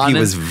come on. I hope he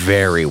was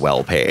very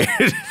well paid.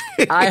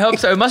 I hope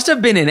so. It must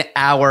have been an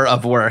hour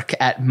of work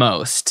at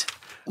most.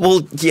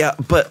 Well, yeah,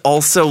 but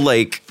also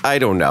like, I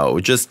don't know,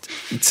 just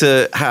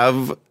to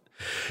have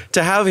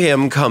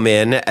him come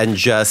in and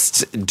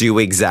just do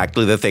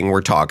exactly the thing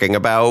we're talking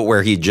about,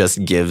 where he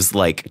just gives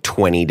like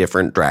 20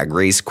 different Drag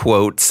Race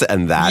quotes,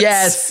 and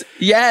that's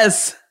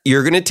yes.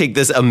 You're gonna take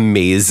this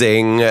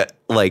amazing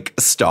like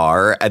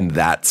star, and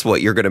that's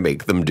what you're gonna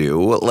make them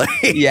do. Like,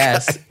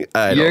 yes,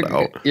 I don't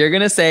know. You're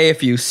gonna say,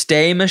 if you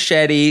stay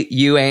Machete,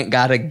 you ain't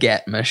gotta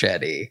get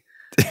Machete.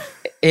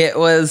 It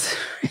was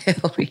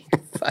really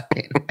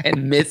fucking,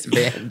 and Miss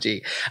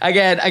Vanjie.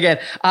 Again,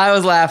 I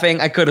was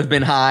laughing. I could have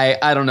been high.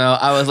 I don't know.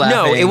 I was laughing.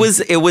 No, it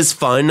was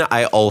fun.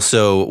 I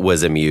also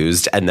was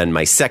amused. And then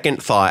my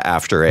second thought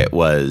after it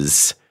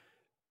was,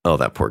 oh,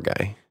 that poor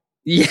guy.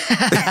 Yeah.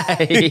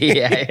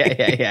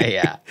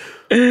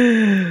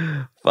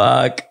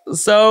 Fuck.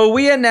 So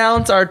we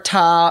announce our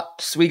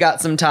tops. We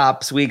got some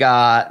tops. We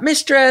got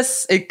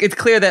Mistress. It's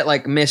clear that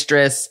like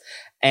Mistress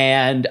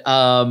and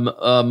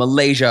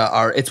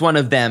Malaysia it's one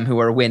of them who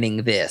are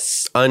winning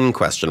this.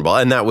 Unquestionable.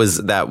 And that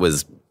was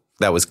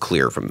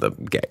clear from the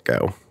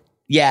get-go.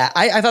 Yeah,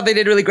 I thought they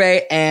did really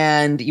great.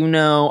 And,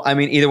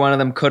 either one of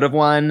them could have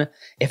won.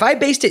 If I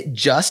based it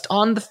just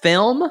on the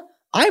film,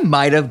 I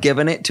might have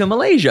given it to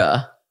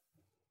Malaysia.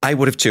 I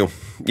would have too.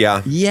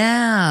 Yeah.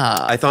 Yeah.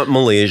 I thought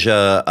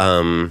Malaysia,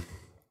 I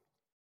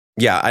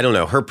don't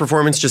know. Her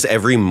performance, just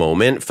every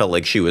moment felt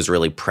like she was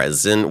really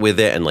present with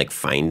it and like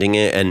finding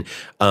it.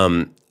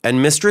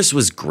 And Mistress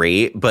was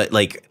great, but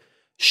like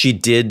she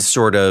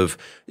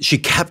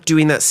kept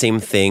doing that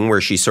same thing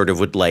where she sort of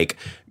would like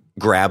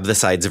grab the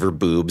sides of her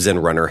boobs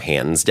and run her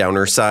hands down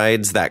her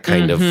sides. That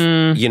kind of,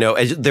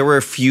 there were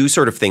a few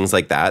sort of things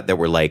like that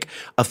were like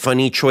a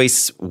funny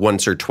choice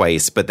once or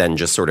twice, but then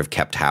just sort of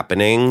kept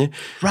happening.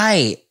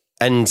 Right.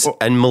 And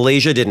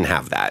Malaysia didn't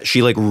have that.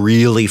 She like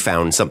really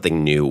found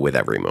something new with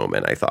every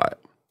moment, I thought.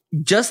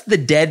 Just the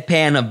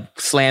deadpan of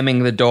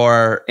slamming the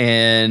door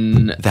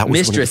in that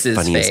was Mistress's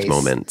one of the funniest face.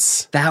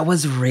 Moments. That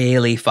was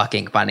really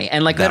fucking funny.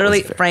 And like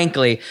literally,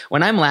 frankly,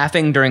 when I'm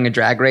laughing during a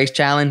Drag Race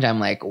challenge,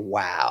 I'm like,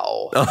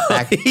 wow.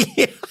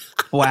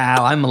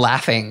 Wow, I'm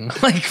laughing.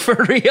 Like for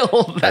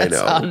real. That's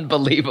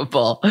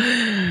unbelievable.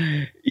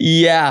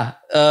 Yeah.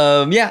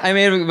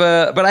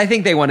 But I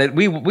think they wanted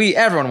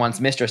everyone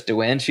wants Mistress to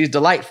win. She's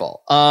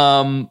delightful.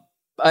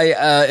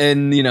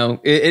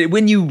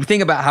 When you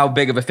think about how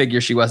big of a figure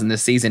she was in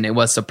this season, it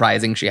was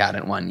surprising she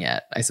hadn't won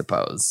yet, I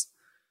suppose.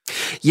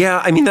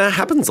 Yeah, I mean, that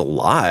happens a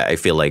lot, I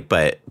feel like,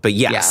 but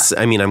yes,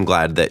 yeah. I mean, I'm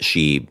glad that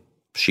she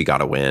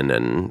got a win,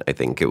 and I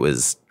think it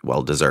was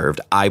well deserved.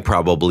 I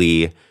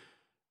probably,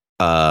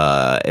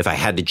 if I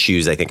had to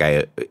choose, I think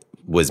I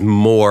was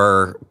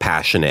more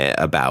passionate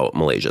about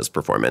Malaysia's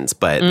performance,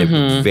 but they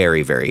were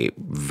very, very,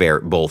 very,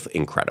 both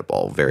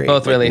incredible,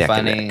 both really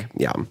funny.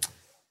 Yeah.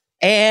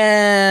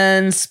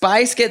 And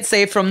Spice gets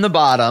saved from the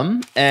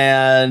bottom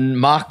and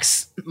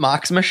mocks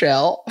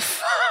Michelle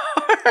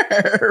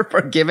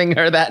for giving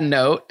her that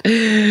note,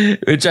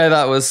 which I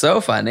thought was so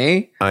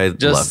funny.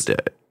 Loved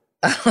it.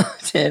 I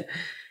loved it.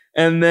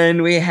 And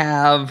then we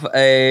have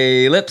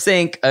a lip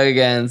sync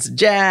against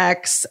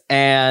Jax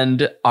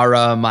and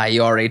Ara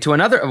Mayori to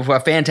a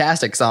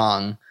fantastic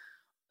song.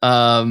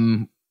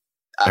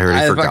 I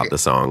already forgot the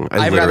song.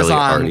 I literally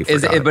already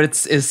forgot.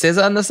 Is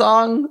SZA in the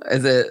song?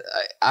 Is it?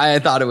 I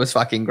thought it was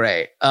fucking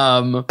great.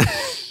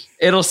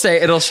 It'll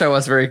show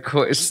us very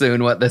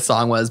soon what this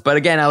song was. But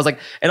again, I was like,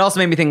 it also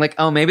made me think like,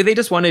 oh, maybe they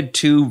just wanted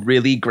two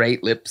really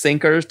great lip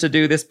syncers to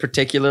do this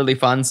particularly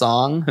fun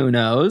song. Who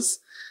knows?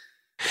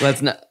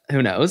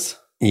 Who knows?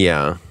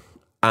 Yeah,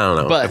 I don't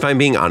know. But if I'm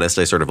being honest,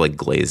 I sort of like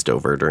glazed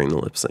over during the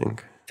lip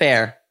sync.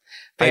 Fair.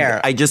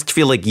 I just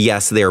feel like,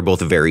 yes, they are both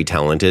very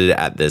talented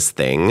at this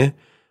thing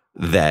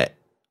that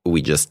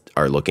we just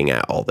are looking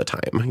at all the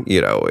time.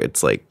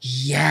 It's like,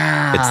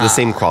 yeah, it's the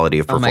same quality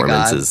of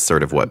performance as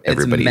sort of what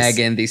everybody's. It's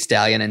Megan Thee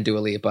Stallion and Dua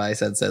Lipa. I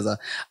said SZA.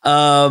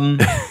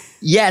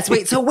 Yes.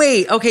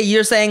 Wait. Okay,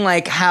 you're saying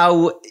like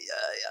how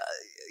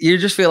you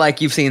just feel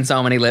like you've seen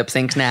so many lip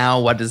syncs now.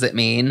 What does it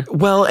mean?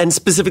 Well, and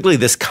specifically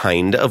this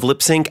kind of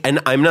lip sync. And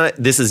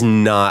this is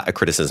not a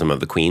criticism of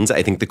the queens.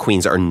 I think the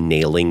queens are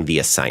nailing the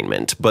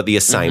assignment. But the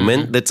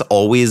assignment that's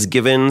always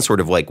given,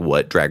 sort of like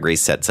what Drag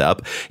Race sets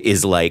up,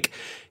 is like,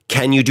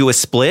 can you do a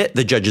split?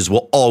 The judges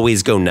will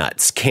always go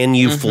nuts. Can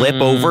you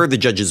flip over? The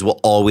judges will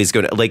always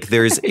go nuts. Like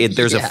there's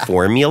a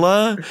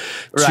formula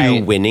to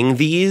winning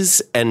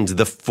these. And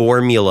the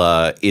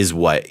formula is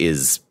what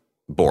is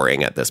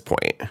boring at this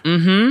point.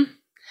 Mm-hmm.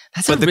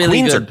 But the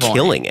queens are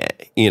killing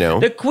it,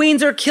 The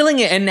queens are killing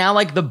it, and now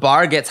like the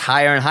bar gets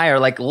higher and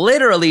higher. Like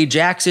literally,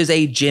 Jax is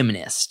a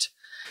gymnast,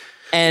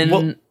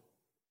 and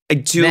I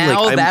do.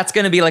 Now that's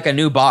going to be like a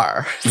new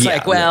bar. It's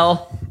what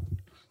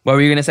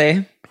were you going to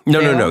say?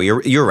 No.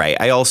 You're right.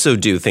 I also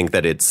do think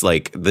that it's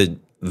like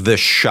the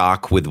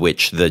shock with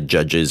which the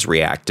judges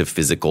react to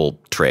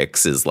physical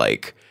tricks is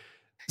like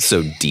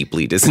so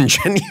deeply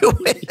disingenuous.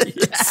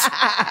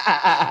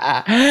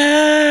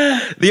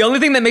 The only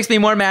thing that makes me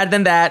more mad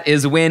than that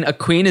is when a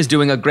queen is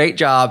doing a great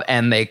job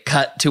and they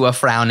cut to a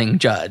frowning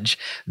judge.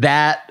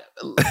 That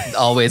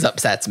always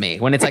upsets me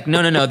when it's like,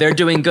 no, they're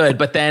doing good.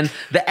 But then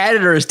the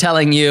editor is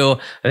telling you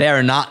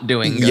they're not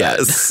doing good.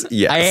 Yes.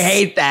 I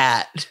hate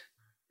that.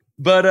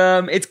 But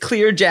it's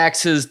clear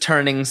Jax is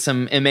turning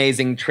some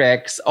amazing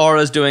tricks.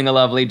 Aura's doing a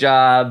lovely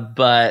job,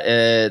 but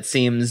it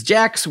seems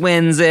Jax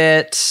wins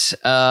it.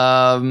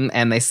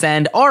 And they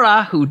send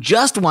Aura, who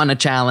just won a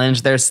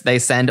challenge, they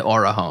send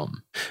Aura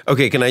home.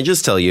 Okay, can I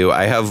just tell you,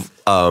 I have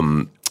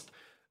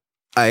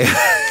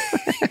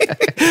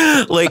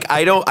like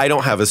I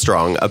don't have a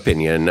strong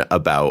opinion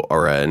about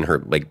Aura and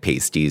her like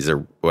pasties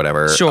or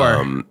whatever.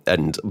 Sure.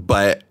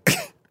 But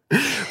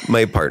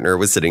my partner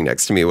was sitting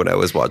next to me when I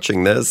was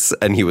watching this,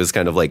 and he was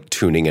kind of like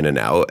tuning in and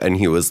out, and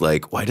he was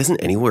like, "Why doesn't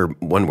anyone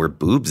wear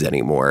boobs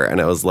anymore?" And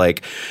I was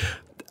like,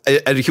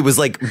 and he was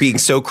like being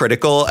so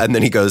critical, and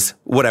then he goes,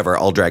 "Whatever,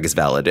 all drag is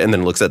valid," and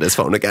then looks at his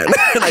phone again.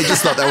 And I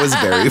just thought that was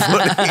very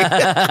funny.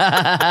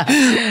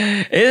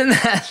 Isn't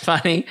that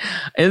funny?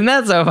 Isn't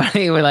that so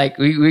funny? We're like,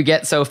 we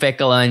get so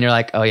fickle, and you're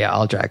like, oh yeah,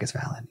 all drag is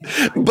valid.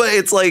 But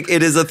it's like,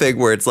 it is a thing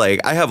where it's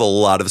like, I have a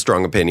lot of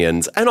strong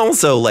opinions, and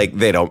also like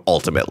they don't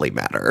ultimately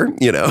matter,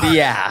 you know?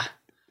 Yeah.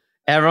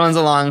 Everyone's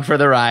along for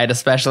the ride,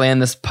 especially in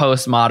this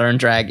postmodern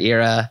drag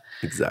era.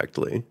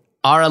 Exactly.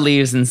 Aura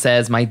leaves and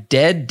says, "My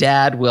dead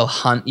dad will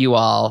hunt you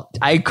all."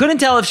 I couldn't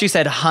tell if she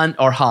said hunt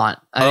or haunt.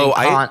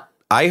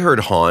 I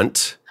heard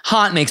haunt.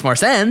 Haunt makes more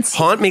sense.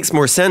 Haunt makes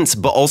more sense,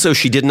 but also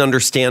she didn't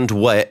understand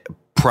what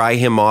pry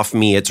him off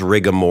me, it's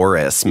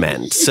rigomoris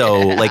meant. So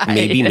like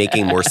maybe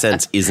making more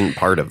sense isn't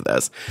part of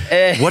this.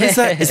 What is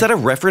that? Is that a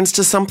reference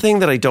to something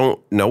that I don't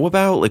know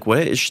about? Like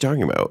what is she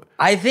talking about?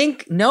 I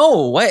think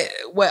no. What?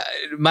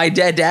 My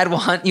dead dad will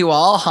hunt you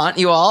all? Haunt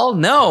you all?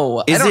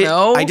 No. I don't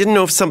know. I didn't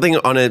know if something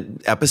on an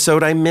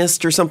episode I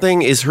missed or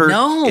something. Is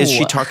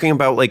she talking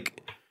about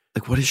like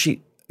what is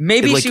she?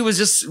 Maybe she was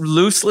just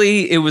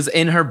loosely, it was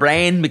in her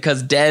brain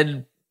because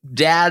dead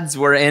dads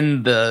were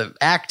in the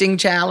acting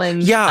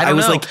challenge. Yeah, I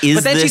was like,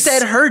 but then she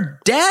said her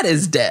dad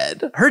is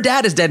dead. Her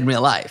dad is dead in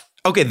real life.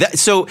 Okay,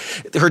 so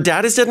her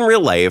dad is dead in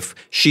real life.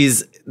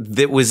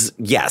 It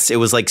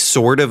was like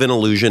sort of an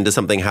allusion to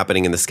something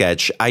happening in the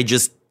sketch.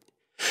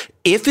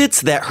 If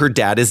it's that her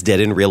dad is dead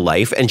in real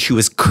life and she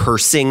was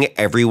cursing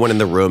everyone in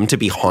the room to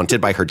be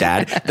haunted by her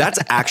dad, that's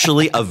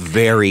actually a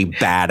very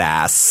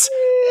badass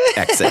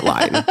exit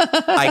line.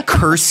 I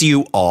curse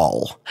you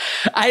all.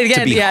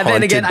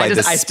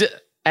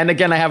 And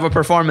again, I have a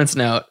performance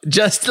note.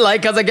 Just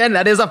like, because again,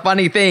 that is a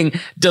funny thing.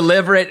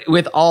 Deliver it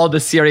with all the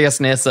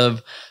seriousness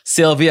of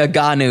Sylvia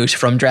Ganush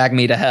from Drag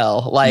Me to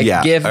Hell. Like,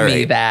 give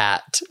me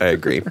that. I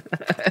agree.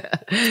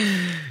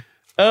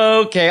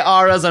 Okay,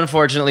 Aura's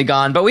unfortunately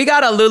gone, but we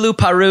got a Lulu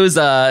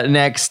Parusa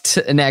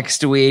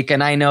next week,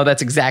 and I know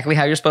that's exactly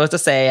how you're supposed to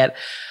say it.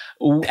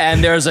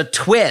 And there's a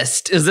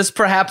twist. Is this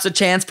perhaps a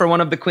chance for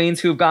one of the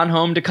queens who've gone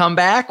home to come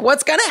back?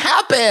 What's going to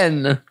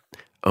happen?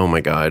 Oh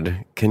my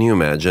God. Can you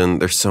imagine?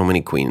 There's so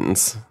many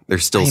queens.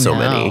 There's still so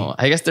many.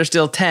 I guess there's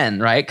still 10,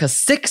 right? Because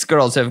 6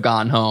 girls have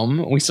gone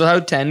home. We still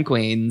have 10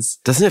 queens.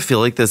 Doesn't it feel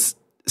like this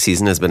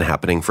season has been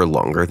happening for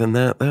longer than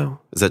that, though?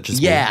 Is that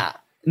just me?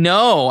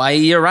 No,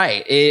 you're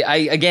right.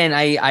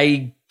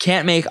 I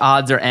can't make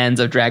odds or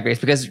ends of Drag Race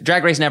because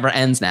Drag Race never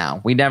ends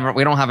now. We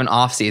don't have an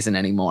off season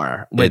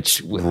anymore.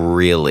 Which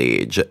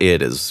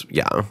it is.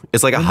 Yeah,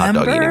 it's like a hot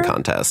dog eating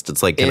contest.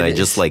 It's like, can I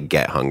just like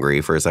get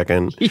hungry for a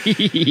second?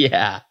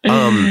 Yeah.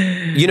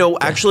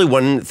 Actually,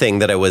 one thing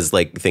that I was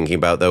like thinking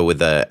about though with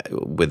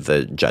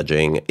the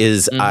judging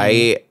is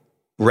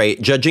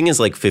judging is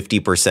like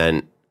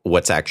 50%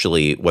 what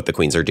the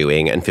queens are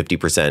doing and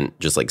 50%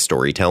 just like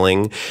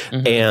storytelling.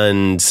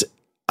 And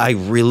I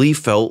really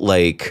felt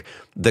like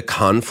the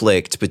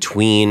conflict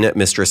between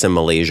Mistress and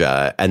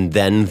Malaysia and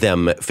then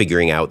them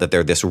figuring out that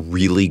they're this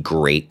really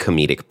great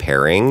comedic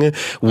pairing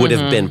would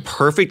have been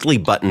perfectly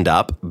buttoned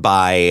up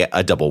by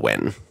a double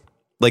win.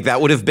 Like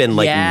that would have been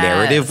like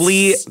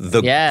narratively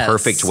the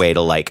perfect way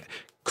to like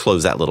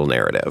close that little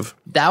narrative.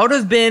 That would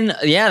have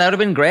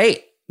been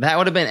great. That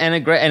would have been,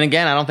 and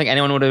again, I don't think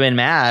anyone would have been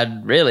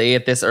mad, really,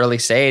 at this early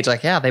stage.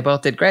 Like, yeah, they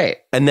both did great.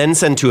 And then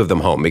send 2 of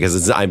them home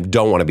because I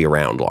don't want to be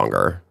around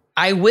longer.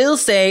 I will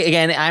say,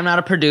 again, I'm not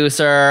a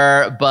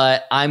producer,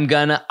 but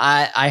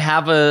I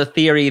have a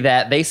theory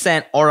that they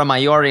sent Aura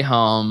Mayori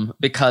home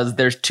because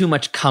there's too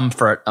much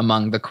comfort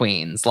among the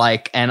queens.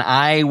 Like, and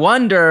I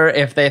wonder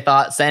if they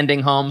thought sending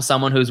home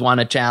someone who's won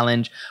a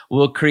challenge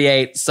will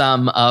create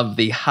some of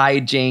the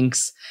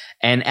hijinks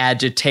and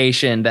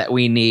agitation that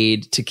we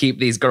need to keep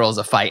these girls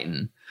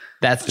a-fighting.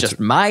 That's just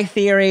my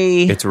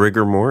theory. It's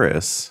rigor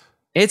mortis.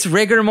 It's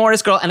rigor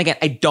mortis, girl. And again,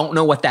 I don't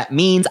know what that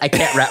means. I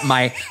can't wrap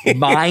my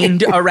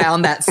mind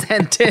around that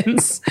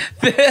sentence.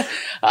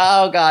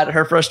 Oh, God.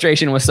 Her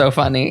frustration was so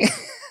funny.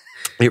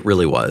 It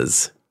really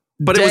was.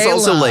 But it was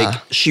also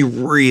like she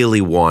really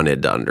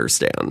wanted to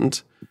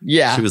understand.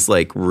 Yeah. She was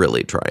like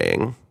really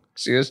trying.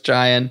 She was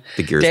trying.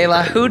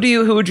 Dayla,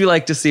 who would you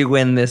like to see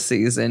win this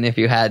season if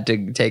you had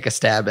to take a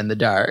stab in the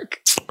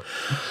dark?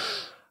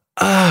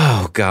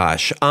 Oh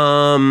gosh.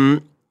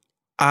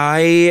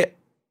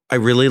 I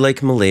really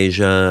like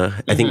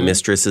Malaysia. I think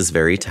Mistress is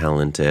very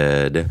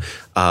talented.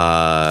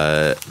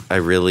 I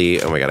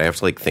really, oh my God, I have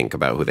to like think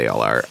about who they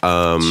all are.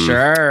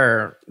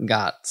 Sure.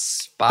 Got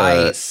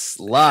Spice,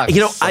 Lux,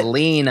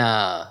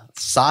 Selena,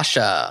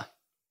 Sasha.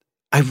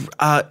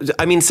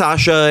 I mean,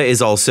 Sasha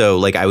is also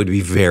like, I would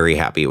be very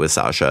happy with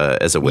Sasha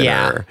as a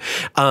winner.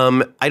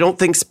 Yeah. I don't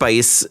think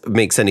Spice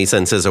makes any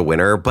sense as a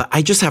winner, but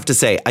I just have to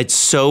say, it's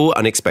so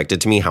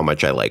unexpected to me how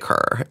much I like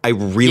her. I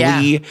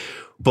really,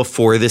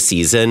 before the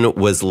season,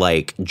 was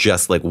like,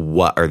 just like,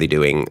 what are they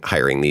doing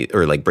hiring these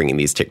or like bringing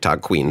these TikTok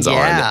queens on?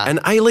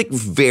 And I like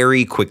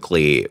very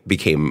quickly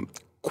became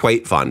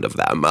quite fond of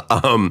them.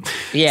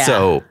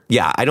 So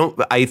yeah,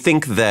 I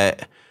think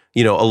that,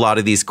 you know, a lot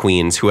of these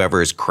queens,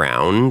 whoever's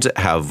crowned,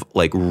 have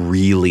like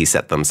really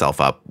set themselves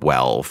up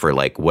well for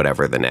like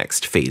whatever the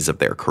next phase of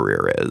their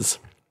career is.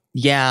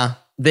 Yeah.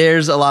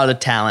 There's a lot of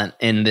talent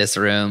in this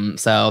room,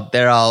 so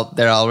they're all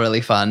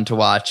really fun to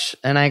watch.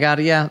 And I got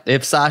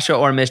if Sasha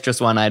or Mistress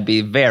won, I'd be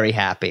very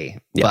happy.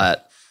 Yeah.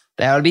 But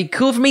that would be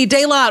cool for me.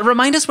 Dayla,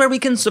 remind us where we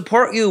can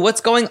support you.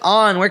 What's going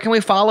on? Where can we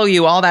follow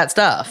you? All that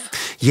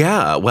stuff.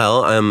 Yeah,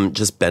 well,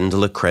 just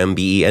BenDeLaCreme,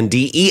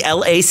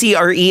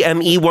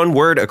 BenDeLaCreme, one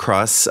word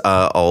across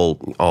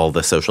all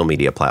the social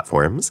media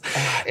platforms.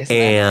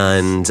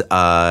 And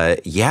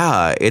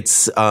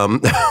it's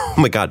oh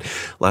my God,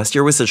 last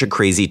year was such a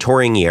crazy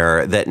touring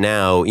year that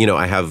now, you know,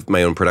 I have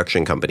my own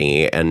production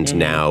company, and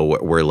now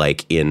we're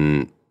like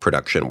in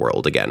production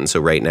world again. So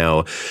right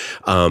now,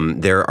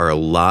 there are a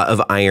lot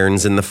of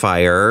irons in the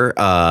fire,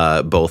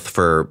 both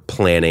for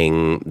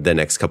planning the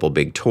next couple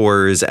big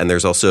tours. And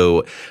there's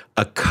also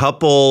a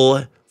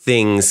couple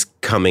things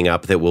coming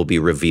up that will be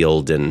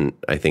revealed in,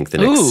 I think, the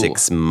next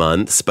 6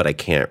 months, but I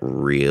can't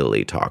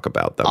really talk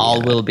about them All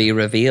yet. will be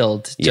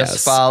revealed.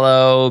 Just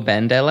follow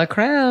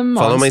BenDeLaCreme.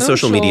 Follow my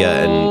social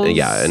media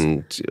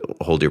and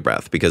hold your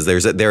breath, because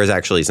there is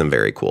actually some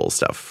very cool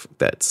stuff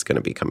that's going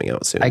to be coming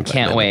out soon. I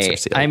can't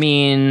wait. I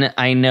mean,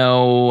 I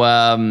know,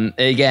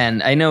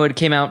 I know it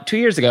came out 2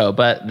 years ago,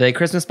 but the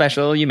Christmas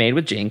special you made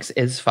with Jinx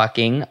is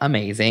fucking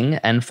amazing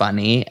and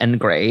funny and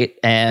great.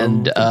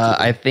 And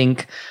I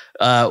think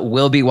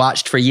will be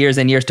watched for years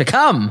and years to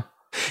come.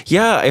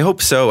 Yeah, I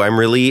hope so. I'm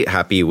really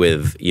happy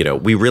with, you know,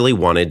 we really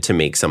wanted to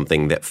make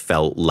something that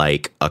felt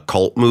like a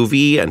cult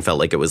movie and felt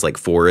like it was like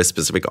for a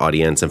specific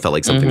audience and felt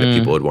like something that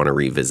people would want to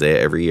revisit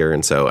every year.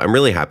 And so I'm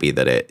really happy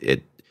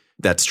that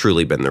that's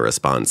truly been the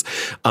response.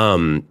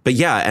 But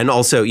yeah, and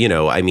also, you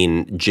know, I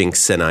mean,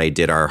 Jinx and I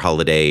did our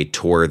holiday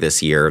tour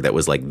this year that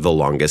was like the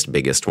longest,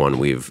 biggest one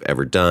we've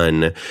ever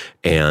done.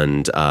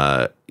 And,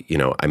 you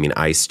know, I mean,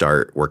 I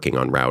start working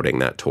on routing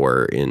that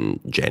tour in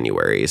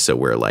January. So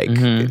we're like,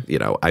 you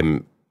know,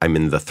 I'm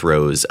in the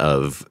throes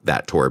of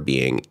that tour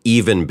being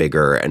even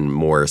bigger and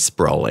more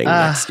sprawling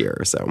next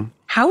year. So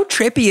how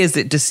trippy is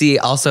it to see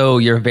also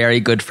your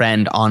very good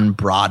friend on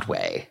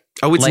Broadway?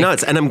 Oh, it's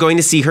nuts. And I'm going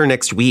to see her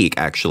next week,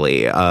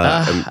 actually.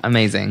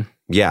 Amazing.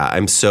 Yeah,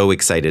 I'm so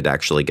excited to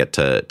actually get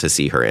to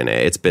see her in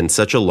it. It's been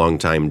such a long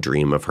time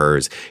dream of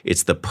hers.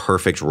 It's the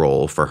perfect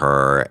role for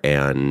her.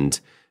 And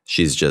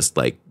she's just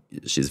like,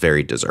 she's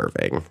very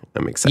deserving.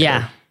 I'm excited.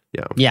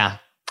 Yeah.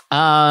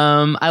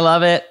 I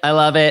love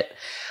it.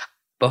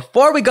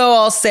 Before we go,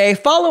 I'll say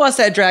follow us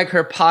at Drag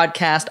Her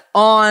Podcast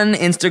on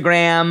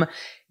Instagram.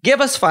 Give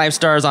us 5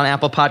 stars on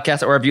Apple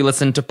Podcasts or wherever you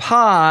listen to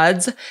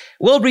pods.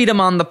 We'll read them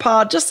on the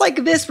pod, just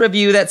like this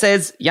review that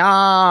says,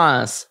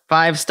 yas,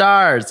 5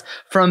 stars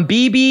from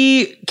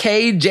BBKJG,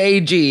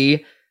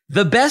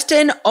 the best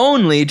and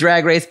only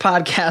Drag Race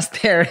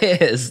podcast there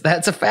is.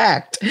 That's a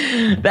fact.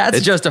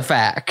 It's just a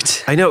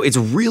fact. I know. It's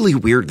really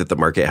weird that the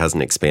market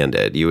hasn't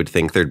expanded. You would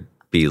think there'd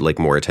be like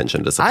more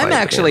attention to supply. I'm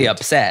actually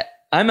upset.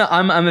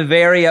 I'm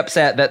very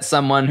upset that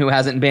someone who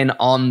hasn't been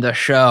on the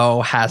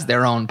show has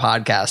their own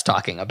podcast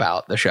talking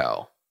about the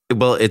show.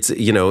 Well, it's,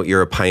 you know,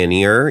 you're a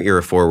pioneer, you're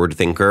a forward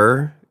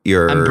thinker,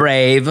 I'm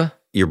brave.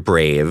 You're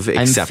brave, I'm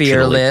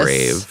exceptionally fearless.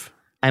 brave.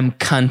 I'm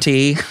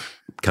cunty.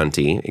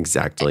 Cunty,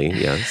 exactly,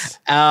 yes.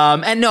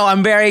 And no,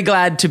 I'm very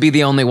glad to be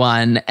the only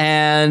one.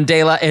 And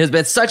Dayla, it has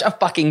been such a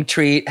fucking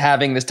treat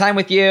having this time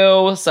with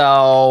you.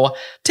 So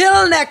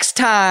till next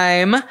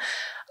time, let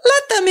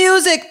the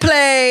music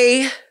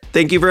play.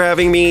 Thank you for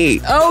having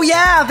me. Oh,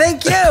 yeah.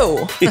 Thank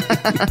you.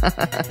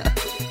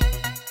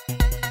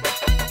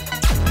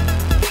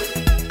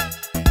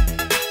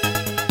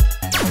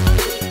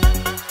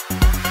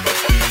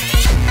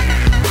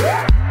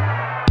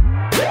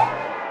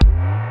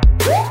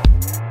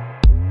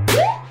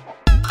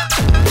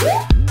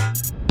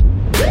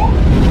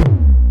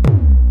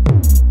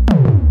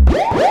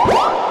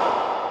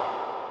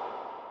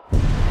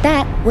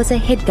 That was a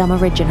HeadGum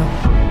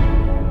original.